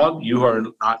aloud, you who are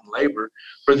not in labor.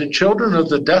 For the children of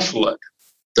the desolate,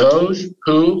 those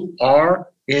who are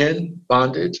in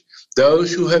bondage,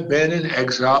 those who have been in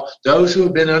exile, those who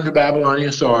have been under Babylonian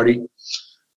authority,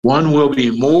 one will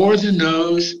be more than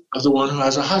those of the one who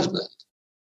has a husband.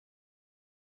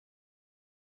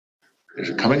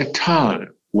 There's coming a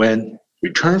time when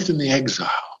return from the exile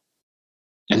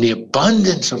and the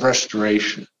abundance of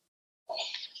restoration,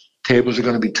 tables are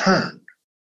going to be turned.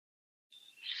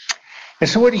 And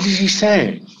so what is he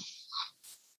saying?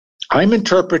 I'm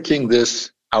interpreting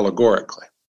this allegorically.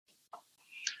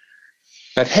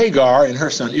 That Hagar and her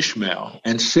son Ishmael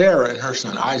and Sarah and her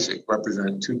son Isaac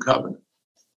represent two covenants.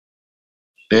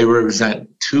 They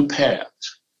represent two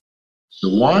paths.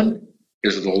 The one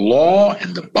is the law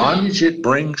and the bondage it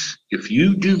brings if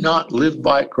you do not live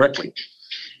by it correctly,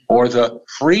 or the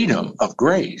freedom of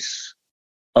grace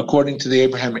according to the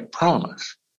Abrahamic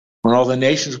promise, when all the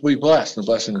nations will be blessed, the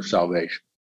blessing of salvation.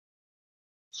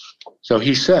 So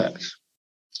he says,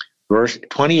 verse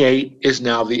 28 is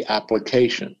now the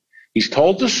application. He's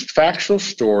told this factual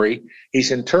story.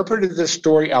 He's interpreted this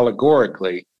story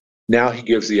allegorically. Now he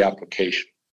gives the application.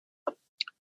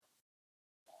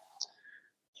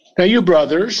 Now you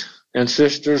brothers, and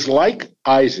sisters, like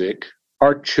Isaac,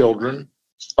 are children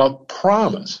of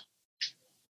promise.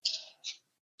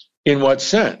 In what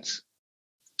sense?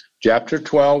 Chapter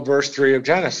 12, verse 3 of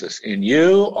Genesis. In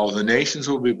you, all the nations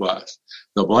will be blessed.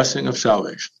 The blessing of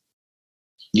salvation.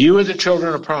 You are the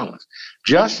children of promise.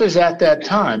 Just as at that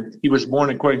time he was born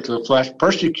according to the flesh,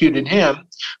 persecuted him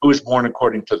who was born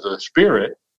according to the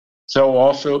Spirit, so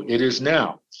also it is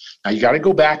now. Now you got to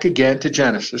go back again to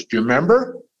Genesis. Do you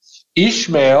remember?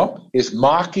 Ishmael is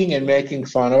mocking and making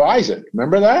fun of Isaac.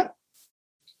 Remember that?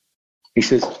 He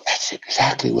says, that's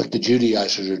exactly what the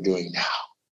Judaizers are doing now.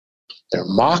 They're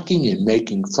mocking and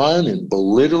making fun and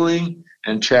belittling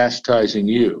and chastising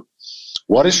you.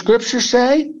 What does Scripture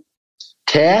say?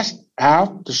 Cast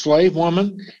out the slave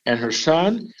woman and her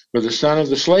son, for the son of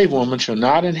the slave woman shall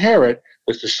not inherit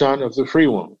with the son of the free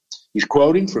woman. He's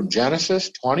quoting from Genesis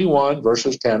 21,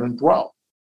 verses 10 and 12.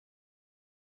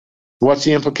 What's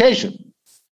the implication?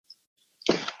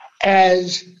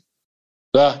 As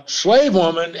the slave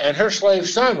woman and her slave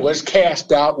son was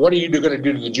cast out, what are you going to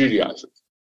do to the Judaizers?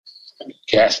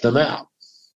 Cast them out.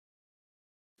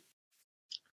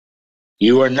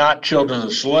 You are not children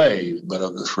of slaves, but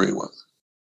of the free one.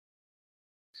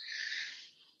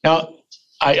 Now,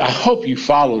 I hope you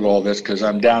followed all this because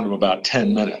I'm down to about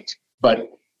 10 minutes. But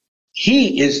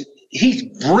he's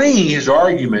bringing his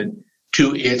argument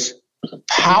to its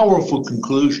powerful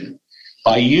conclusion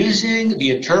by using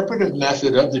the interpretive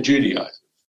method of the Judaizers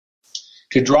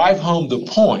to drive home the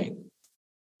point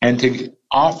and to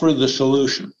offer the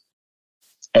solution.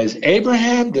 As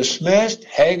Abraham dismissed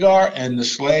Hagar and the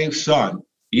slave son,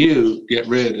 you get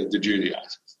rid of the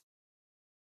Judaizers.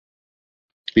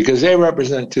 Because they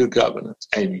represent two covenants.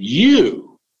 And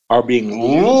you are being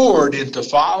lured into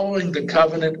following the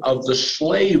covenant of the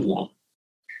slave woman.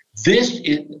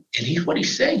 What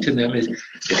he's saying to them is,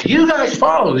 if you guys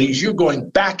follow these, you're going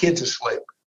back into slavery.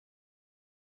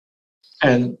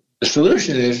 And the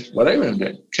solution is what Abraham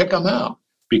did: kick them out.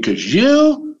 Because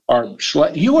you are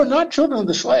not children of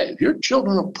the slave. You're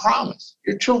children of promise.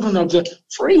 You're children of the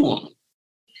free woman.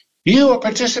 You are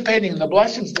participating in the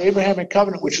blessings of the Abrahamic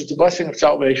covenant, which is the blessing of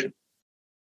salvation.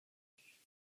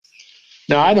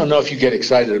 Now, I don't know if you get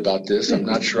excited about this. I'm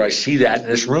not sure I see that in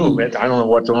this room. I don't know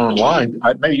what's online.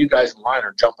 Maybe you guys online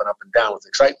are jumping up and down with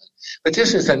excitement. But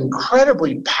this is an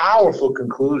incredibly powerful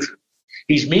conclusion.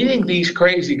 He's meeting these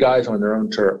crazy guys on their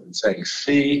own turf and saying,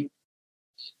 see,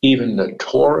 even the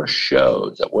Torah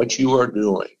shows that what you are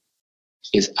doing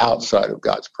is outside of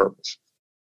God's purpose.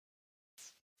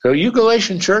 So you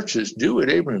Galatian churches, do what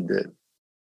Abraham did.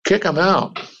 Kick them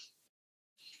out.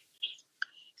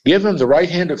 Give them the right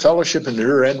hand of fellowship in the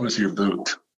rear end with your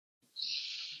boot.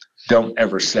 Don't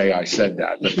ever say I said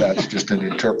that, but that's just an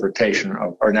interpretation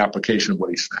of, or an application of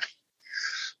what he's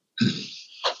saying.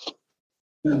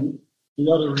 And you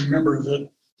got to remember that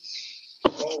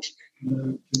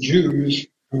the Jews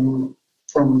who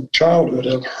from childhood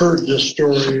have heard this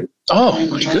story Oh,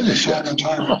 my goodness, time and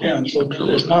time again. So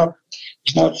it's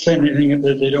not saying anything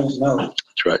that they don't know.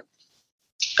 That's right.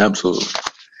 Absolutely.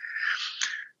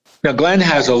 Now, Glenn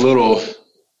has a little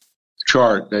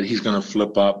chart that he's going to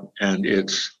flip up, and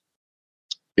it's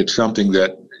something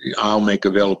that I'll make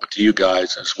available to you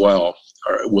guys as well,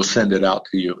 or we'll send it out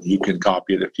to you. You can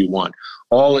copy it if you want.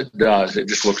 All it does, it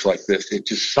just looks like this. It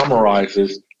just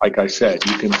summarizes, like I said,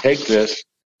 you can take this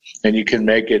and you can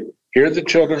make it, here are the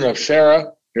children of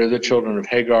Sarah, here are the children of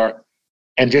Hagar,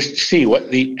 and just see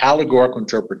what the allegorical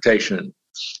interpretation.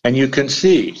 And you can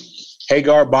see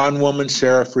Hagar, bondwoman,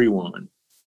 Sarah, free woman.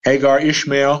 Hagar,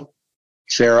 Ishmael,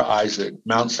 Sarah, Isaac.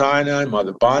 Mount Sinai,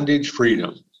 mother, bondage,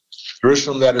 freedom.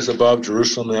 Jerusalem that is above,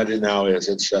 Jerusalem that it now is,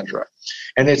 etc.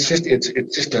 And it's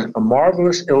just a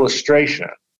marvelous illustration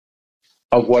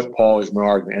of what Paul is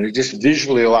arguing. And it just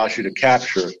visually allows you to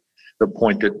capture the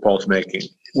point that Paul's making.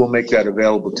 We'll make that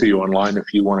available to you online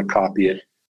if you want to copy it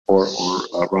or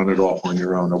run it off on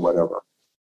your own or whatever.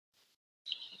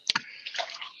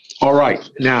 All right.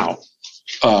 Now,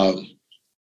 I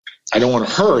don't want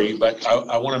to hurry, but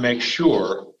I want to make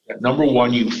sure that, number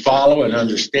one, you follow and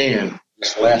understand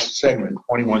this last segment,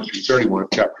 21 through 31 of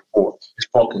chapter 4, as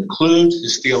Paul concludes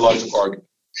his theological argument.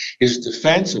 His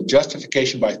defense of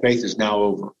justification by faith is now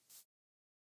over.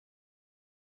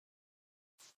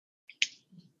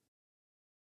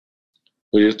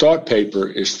 Well, your thought paper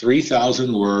is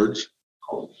 3,000 words.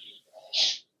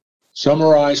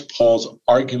 Summarize Paul's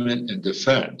argument and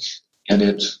defense, and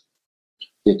it's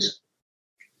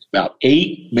about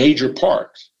 8 major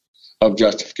parts of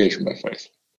justification by faith.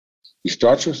 He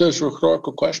starts with those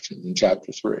rhetorical questions in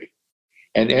chapter 3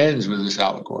 and ends with this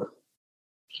allegory.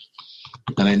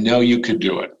 And I know you could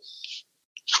do it.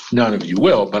 None of you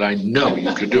will, but I know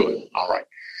you could do it. All right.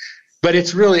 But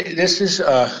it's really, this is,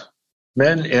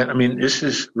 men, this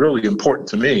is really important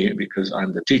to me because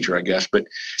I'm the teacher, I guess, but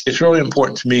it's really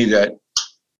important to me that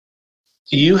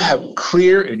you have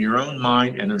clear in your own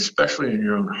mind and especially in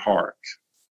your own heart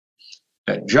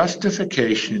that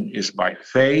justification is by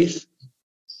faith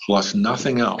plus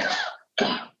nothing else.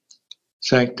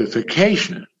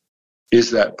 Sanctification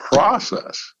is that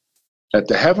process that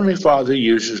the Heavenly Father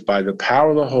uses by the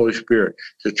power of the Holy Spirit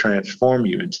to transform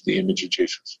you into the image of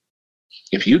Jesus.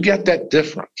 If you get that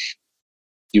difference,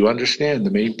 you understand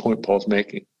the main point Paul's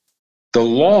making. The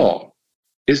law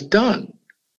is done.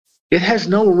 It has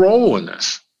no role in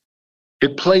this.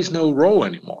 It plays no role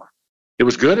anymore. It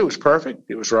was good, it was perfect,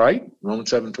 it was right, Romans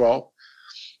 7:12.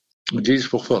 But Jesus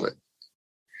fulfilled it.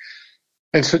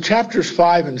 And so chapters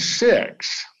 5 and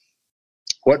 6,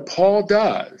 what Paul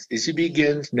does is he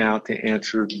begins now to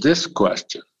answer this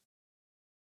question.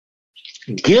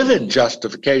 Given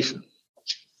justification,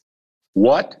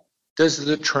 what does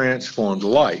the transformed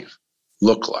life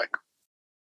look like?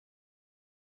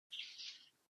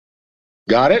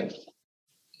 Got it?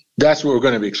 That's what we're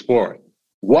going to be exploring.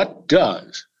 What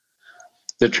does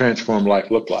the transformed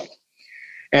life look like?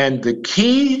 And the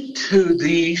key to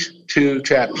these two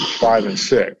chapters, 5 and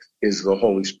 6, is the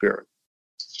Holy Spirit.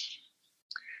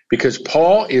 Because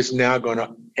Paul is now going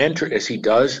to enter, as he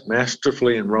does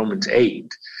masterfully in Romans 8,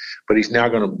 but he's now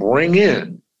going to bring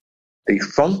in the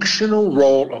functional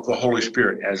role of the Holy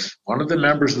Spirit as one of the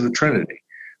members of the Trinity,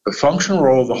 the functional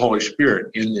role of the Holy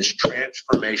Spirit in this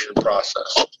transformation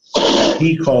process that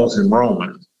he calls in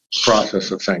Romans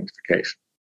process of sanctification.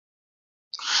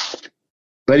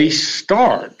 But he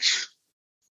starts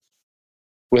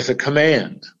with a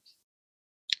command.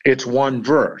 It's one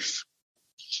verse.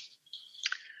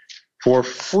 For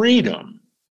freedom,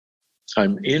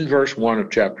 I'm in verse 1 of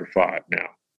chapter 5 now.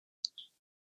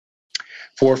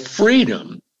 For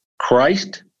freedom,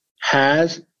 Christ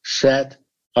has set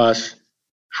us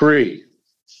free.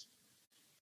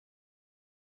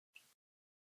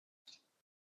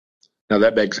 Now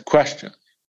that begs a question.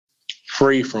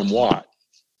 Free from what?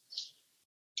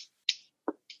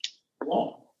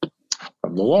 Law.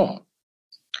 From the law.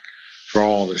 For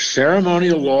all the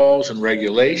ceremonial laws and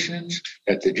regulations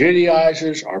that the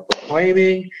Judaizers are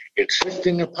proclaiming,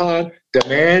 insisting upon,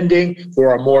 demanding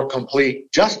for a more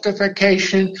complete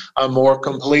justification, a more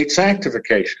complete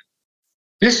sanctification.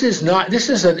 This is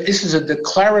a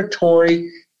declaratory,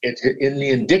 in the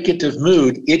indicative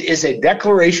mood, it is a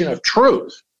declaration of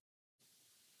truth.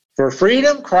 For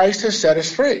freedom, Christ has set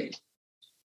us free.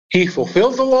 He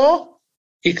fulfilled the law,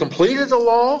 he completed the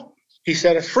law, he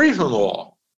set us free from the law.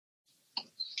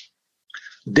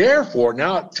 Therefore,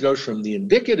 now it goes from the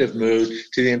indicative mood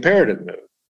to the imperative mood.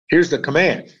 Here's the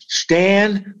command.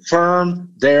 Stand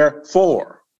firm,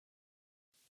 therefore,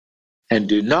 and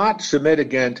do not submit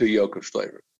again to a yoke of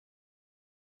slavery.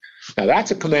 Now,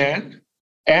 that's a command.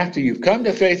 After you've come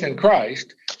to faith in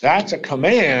Christ, that's a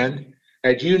command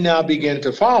that you now begin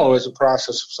to follow as a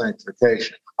process of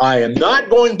sanctification. I am not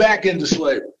going back into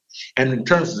slavery. And in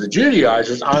terms of the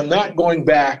Judaizers, I'm not going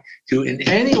back to in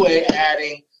any way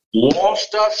adding law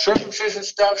stuff, circumcision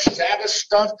stuff, Sabbath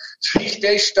stuff, feast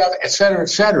day stuff, etc.,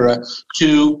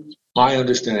 to my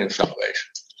understanding of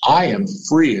salvation. I am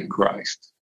free in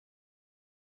Christ.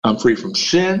 I'm free from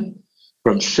sin,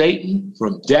 from Satan,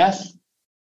 from death,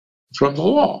 from the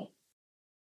law.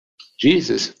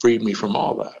 Jesus freed me from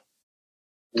all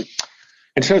that.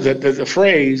 And so the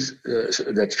phrase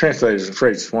that's translated as a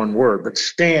phrase is one word, but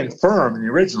stand firm in the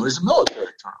original is a military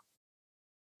term.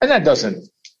 And that doesn't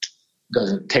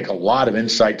take a lot of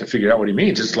insight to figure out what he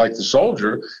means. It's like the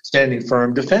soldier standing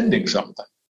firm defending something.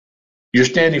 You're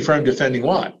standing firm defending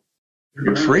what?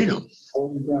 Your freedom.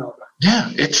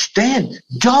 Yeah, it's stand.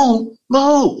 Don't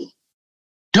move.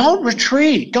 Don't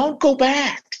retreat. Don't go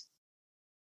back.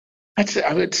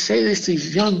 I would say this to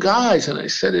these young guys, and I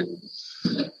said it.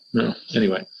 No,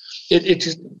 anyway. It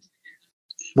just,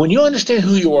 when you understand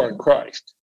who you are in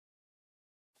Christ,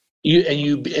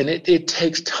 it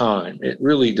takes time. It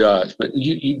really does. But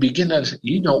you begin to understand,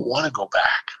 you don't want to go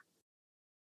back.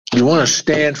 You want to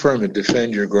stand firm and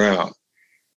defend your ground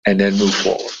and then move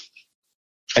forward.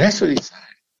 And that's what he's saying.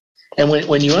 And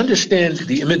when you understand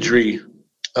the imagery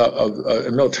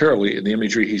militarily, the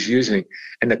imagery he's using,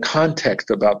 and the context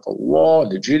about the law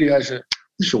and the Judaizers,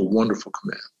 this is a wonderful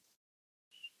command.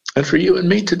 And for you and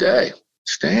me today,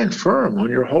 stand firm on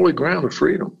your holy ground of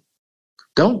freedom.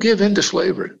 Don't give in to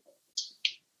slavery.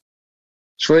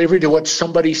 Slavery to what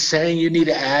somebody's saying you need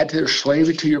to add to, or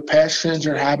slavery to your past sins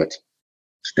or habits.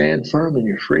 Stand firm in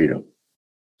your freedom.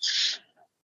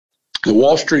 The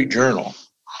Wall Street Journal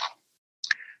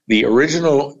The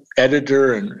original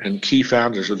editor and key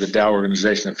founders of the Dow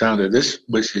organization found that this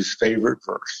was his favorite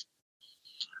verse.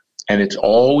 And it's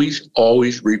always,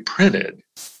 always reprinted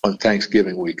on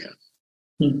Thanksgiving weekend.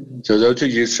 Mm-hmm. So those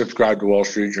of you who subscribe to Wall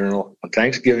Street Journal, on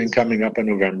Thanksgiving coming up in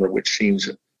November, which seems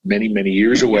many, many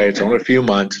years away, it's only a few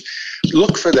months,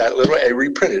 look for that little,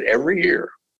 reprinted every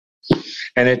year.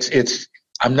 And it's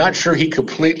I'm not sure he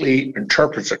completely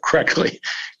interprets it correctly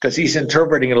because he's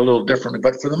interpreting it a little differently.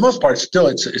 But for the most part, still,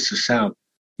 it's a sound.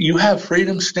 You have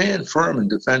freedom, stand firm and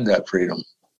defend that freedom.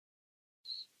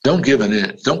 Don't give it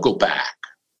in. Don't go back.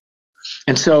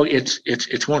 And so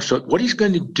it's one. So what he's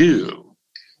going to do,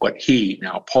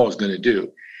 Paul is going to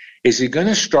do, is he's going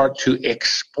to start to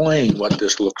explain what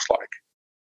this looks like.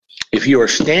 If you are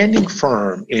standing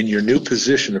firm in your new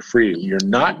position of freedom, you're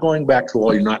not going back to the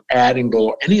law, you're not adding the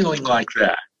law, anything like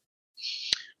that.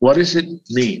 What does it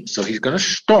mean? So he's going to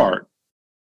start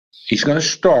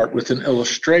with an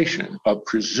illustration of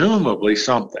presumably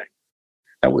something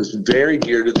that was very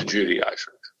dear to the Judaizers,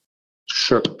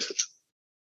 circumcision.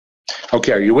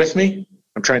 Okay, are you with me?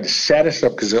 I'm trying to set us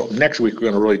up because next week we're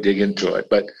going to really dig into it,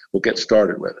 but we'll get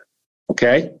started with it.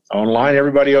 Okay? Online,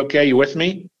 everybody okay? You with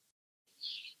me?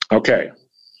 Okay.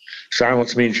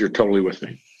 Silence means you're totally with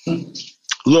me.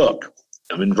 Look,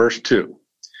 I'm in verse 2.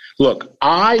 Look,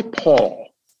 I, Paul,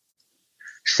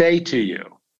 say to you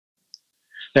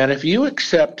that if you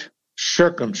accept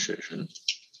circumcision,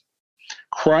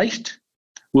 Christ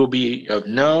will be of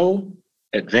no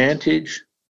advantage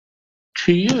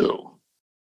to you.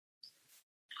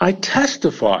 I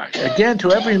testify, again,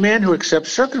 to every man who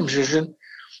accepts circumcision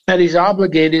that he's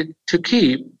obligated to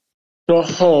keep the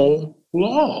whole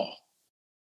law.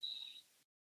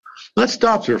 Let's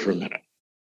stop there for a minute.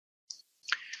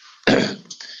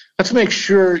 Let's make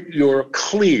sure you're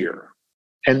clear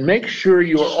and make sure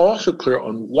you're also clear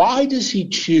on why does he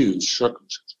choose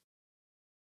circumcision.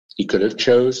 He could have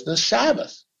chosen the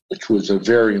Sabbath, which was a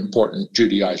very important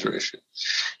Judaizer issue.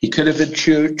 He could have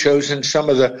chosen some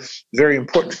of the very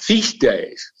important feast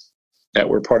days that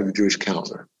were part of the Jewish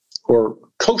calendar, or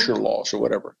kosher laws or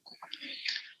whatever.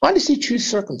 Why does he choose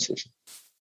circumcision?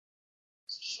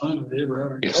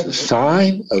 It's the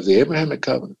sign of the Abrahamic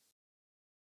covenant.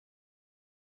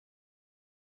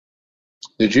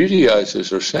 The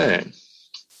Judaizers are saying,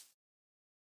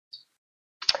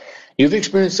 you've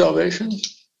experienced salvation,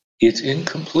 it's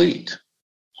incomplete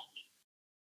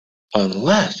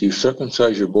unless you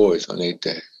circumcise your boys on 8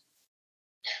 days.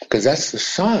 Because that's the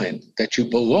sign that you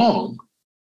belong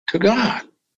to God.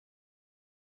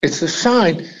 It's the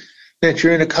sign that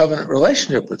you're in a covenant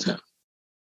relationship with him.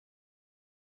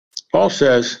 Paul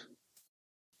says,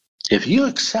 if you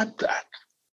accept that,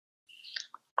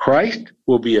 Christ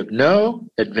will be of no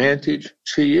advantage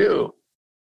to you.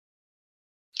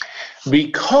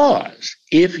 Because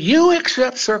if you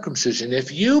accept circumcision,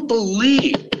 if you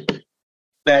believe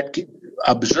that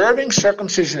observing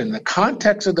circumcision in the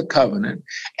context of the covenant,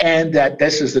 and that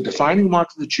this is the defining mark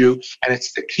of the Jew, and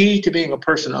it's the key to being a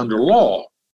person under law,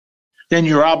 then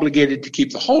you're obligated to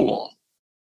keep the whole law.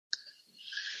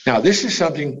 Now, this is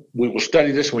something, we will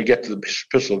study this when we get to the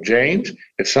Epistle of James.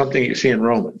 It's something you see in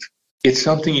Romans. It's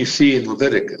something you see in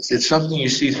Leviticus. It's something you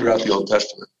see throughout the Old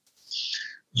Testament.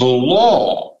 The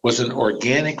law was an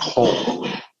organic whole.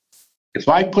 If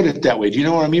I put it that way, do you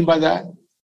know what I mean by that?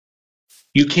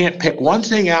 You can't pick one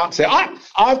thing out and say,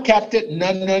 I've kept it.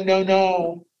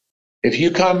 No. If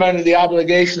you come under the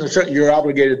obligation, you're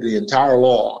obligated to the entire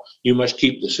law. You must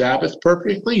keep the Sabbath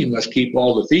perfectly. You must keep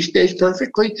all the feast days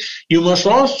perfectly. You must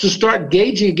also start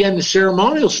gauging again the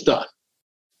ceremonial stuff,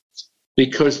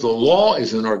 because the law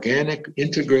is an organic,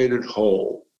 integrated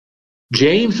whole.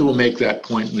 James will make that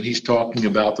point when he's talking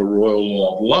about the royal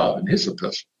law of love in his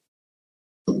epistle.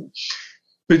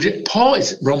 But Paul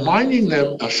is reminding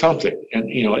them of something.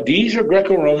 And, these are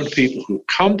Greco-Roman people who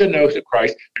come to know that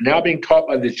Christ are now being taught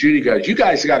by the Judaizers. You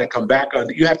guys got to come back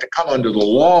you have to come under the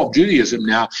law of Judaism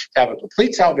now to have a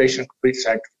complete salvation, complete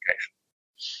sanctification.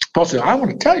 Paul said, I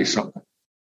want to tell you something.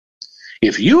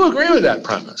 If you agree with that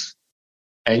premise,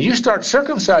 and you start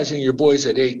circumcising your boys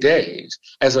at 8 days,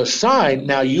 as a sign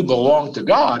now you belong to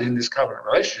God in this covenant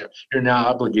relationship, you're now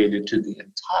obligated to the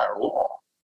entire law.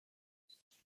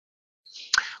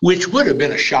 Which would have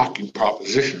been a shocking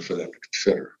proposition for them to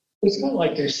consider. It's not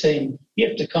like they're saying you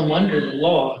have to come under the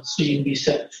law so you can be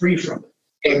set free from it.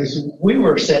 Because we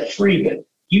were set free, but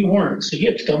you weren't. So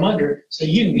you have to come under so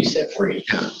you can be set free.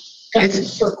 Yeah. That's a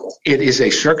circle. It is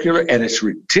a circular, and it's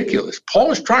ridiculous.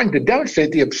 Paul is trying to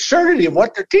demonstrate the absurdity of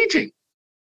what they're teaching.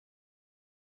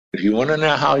 If you want to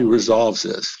know how he resolves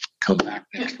this, come back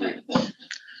next week.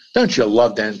 Don't you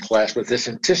love to end class with this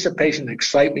anticipation and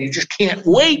excitement? You just can't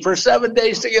wait for 7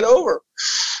 days to get over.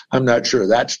 I'm not sure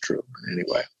that's true.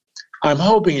 Anyway, I'm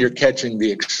hoping you're catching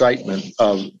the excitement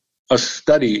of a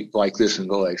study like this in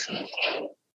Galatians.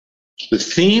 The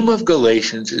theme of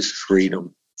Galatians is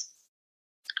freedom.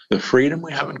 The freedom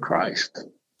we have in Christ.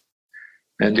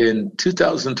 And in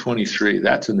 2023,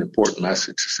 that's an important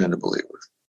message to send to believers.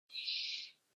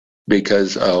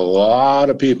 Because a lot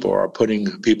of people are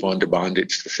putting people under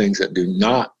bondage to things that do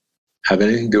not have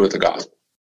anything to do with the gospel.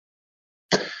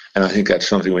 And I think that's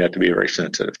something we have to be very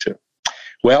sensitive to.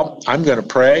 Well, I'm going to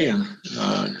pray, and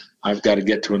I've got to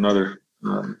get to another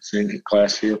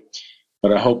class here.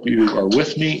 But I hope you are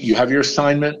with me. You have your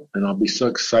assignment, and I'll be so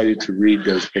excited to read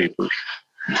those papers.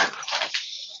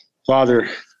 Father,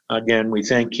 again, we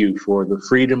thank you for the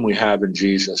freedom we have in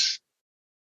Jesus.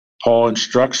 Paul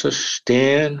instructs us,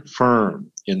 stand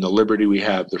firm in the liberty we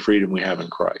have, the freedom we have in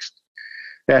Christ.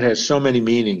 That has so many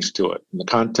meanings to it. In the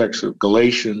context of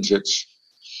Galatians, it's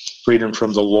freedom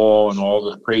from the law and all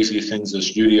the crazy things those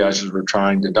Judaizers were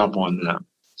trying to dump on them.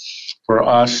 For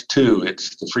us, too,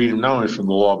 it's the freedom not only from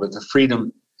the law, but the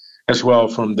freedom as well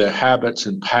from the habits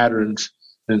and patterns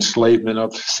and enslavement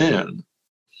of sin.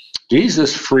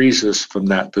 Jesus frees us from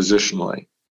that positionally.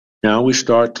 Now we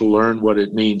start to learn what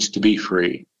it means to be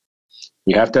free.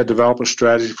 We have to develop a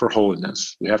strategy for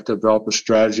holiness. We have to develop a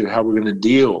strategy of how we're going to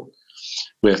deal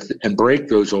with and break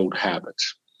those old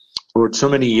habits. Lord, so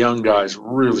many young guys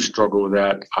really struggle with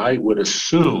that. I would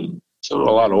assume, so do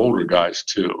a lot of older guys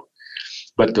too.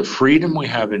 But the freedom we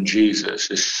have in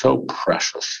Jesus is so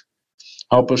precious.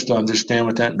 Help us to understand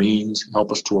what that means.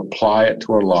 Help us to apply it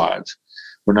to our lives.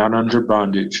 We're not under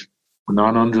bondage. We're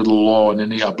not under the law in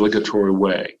any obligatory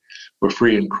way. We're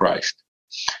free in Christ.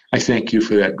 I thank you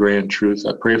for that grand truth.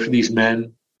 I pray for these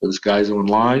men, those guys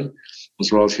online,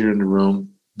 as well as here in the room.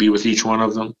 Be with each one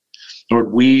of them.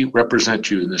 Lord, we represent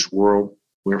you in this world.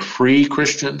 We're free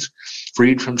Christians,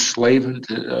 freed from slavery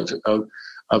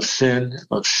of sin,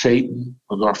 of Satan,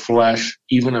 of our flesh,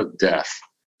 even of death.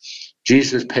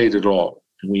 Jesus paid it all,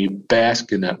 and we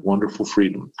bask in that wonderful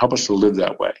freedom. Help us to live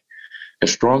that way.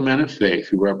 As strong men of faith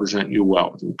who represent you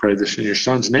well. We pray this in your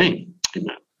Son's name.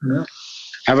 Amen. Yeah.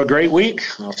 Have a great week.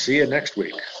 I'll see you next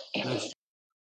week.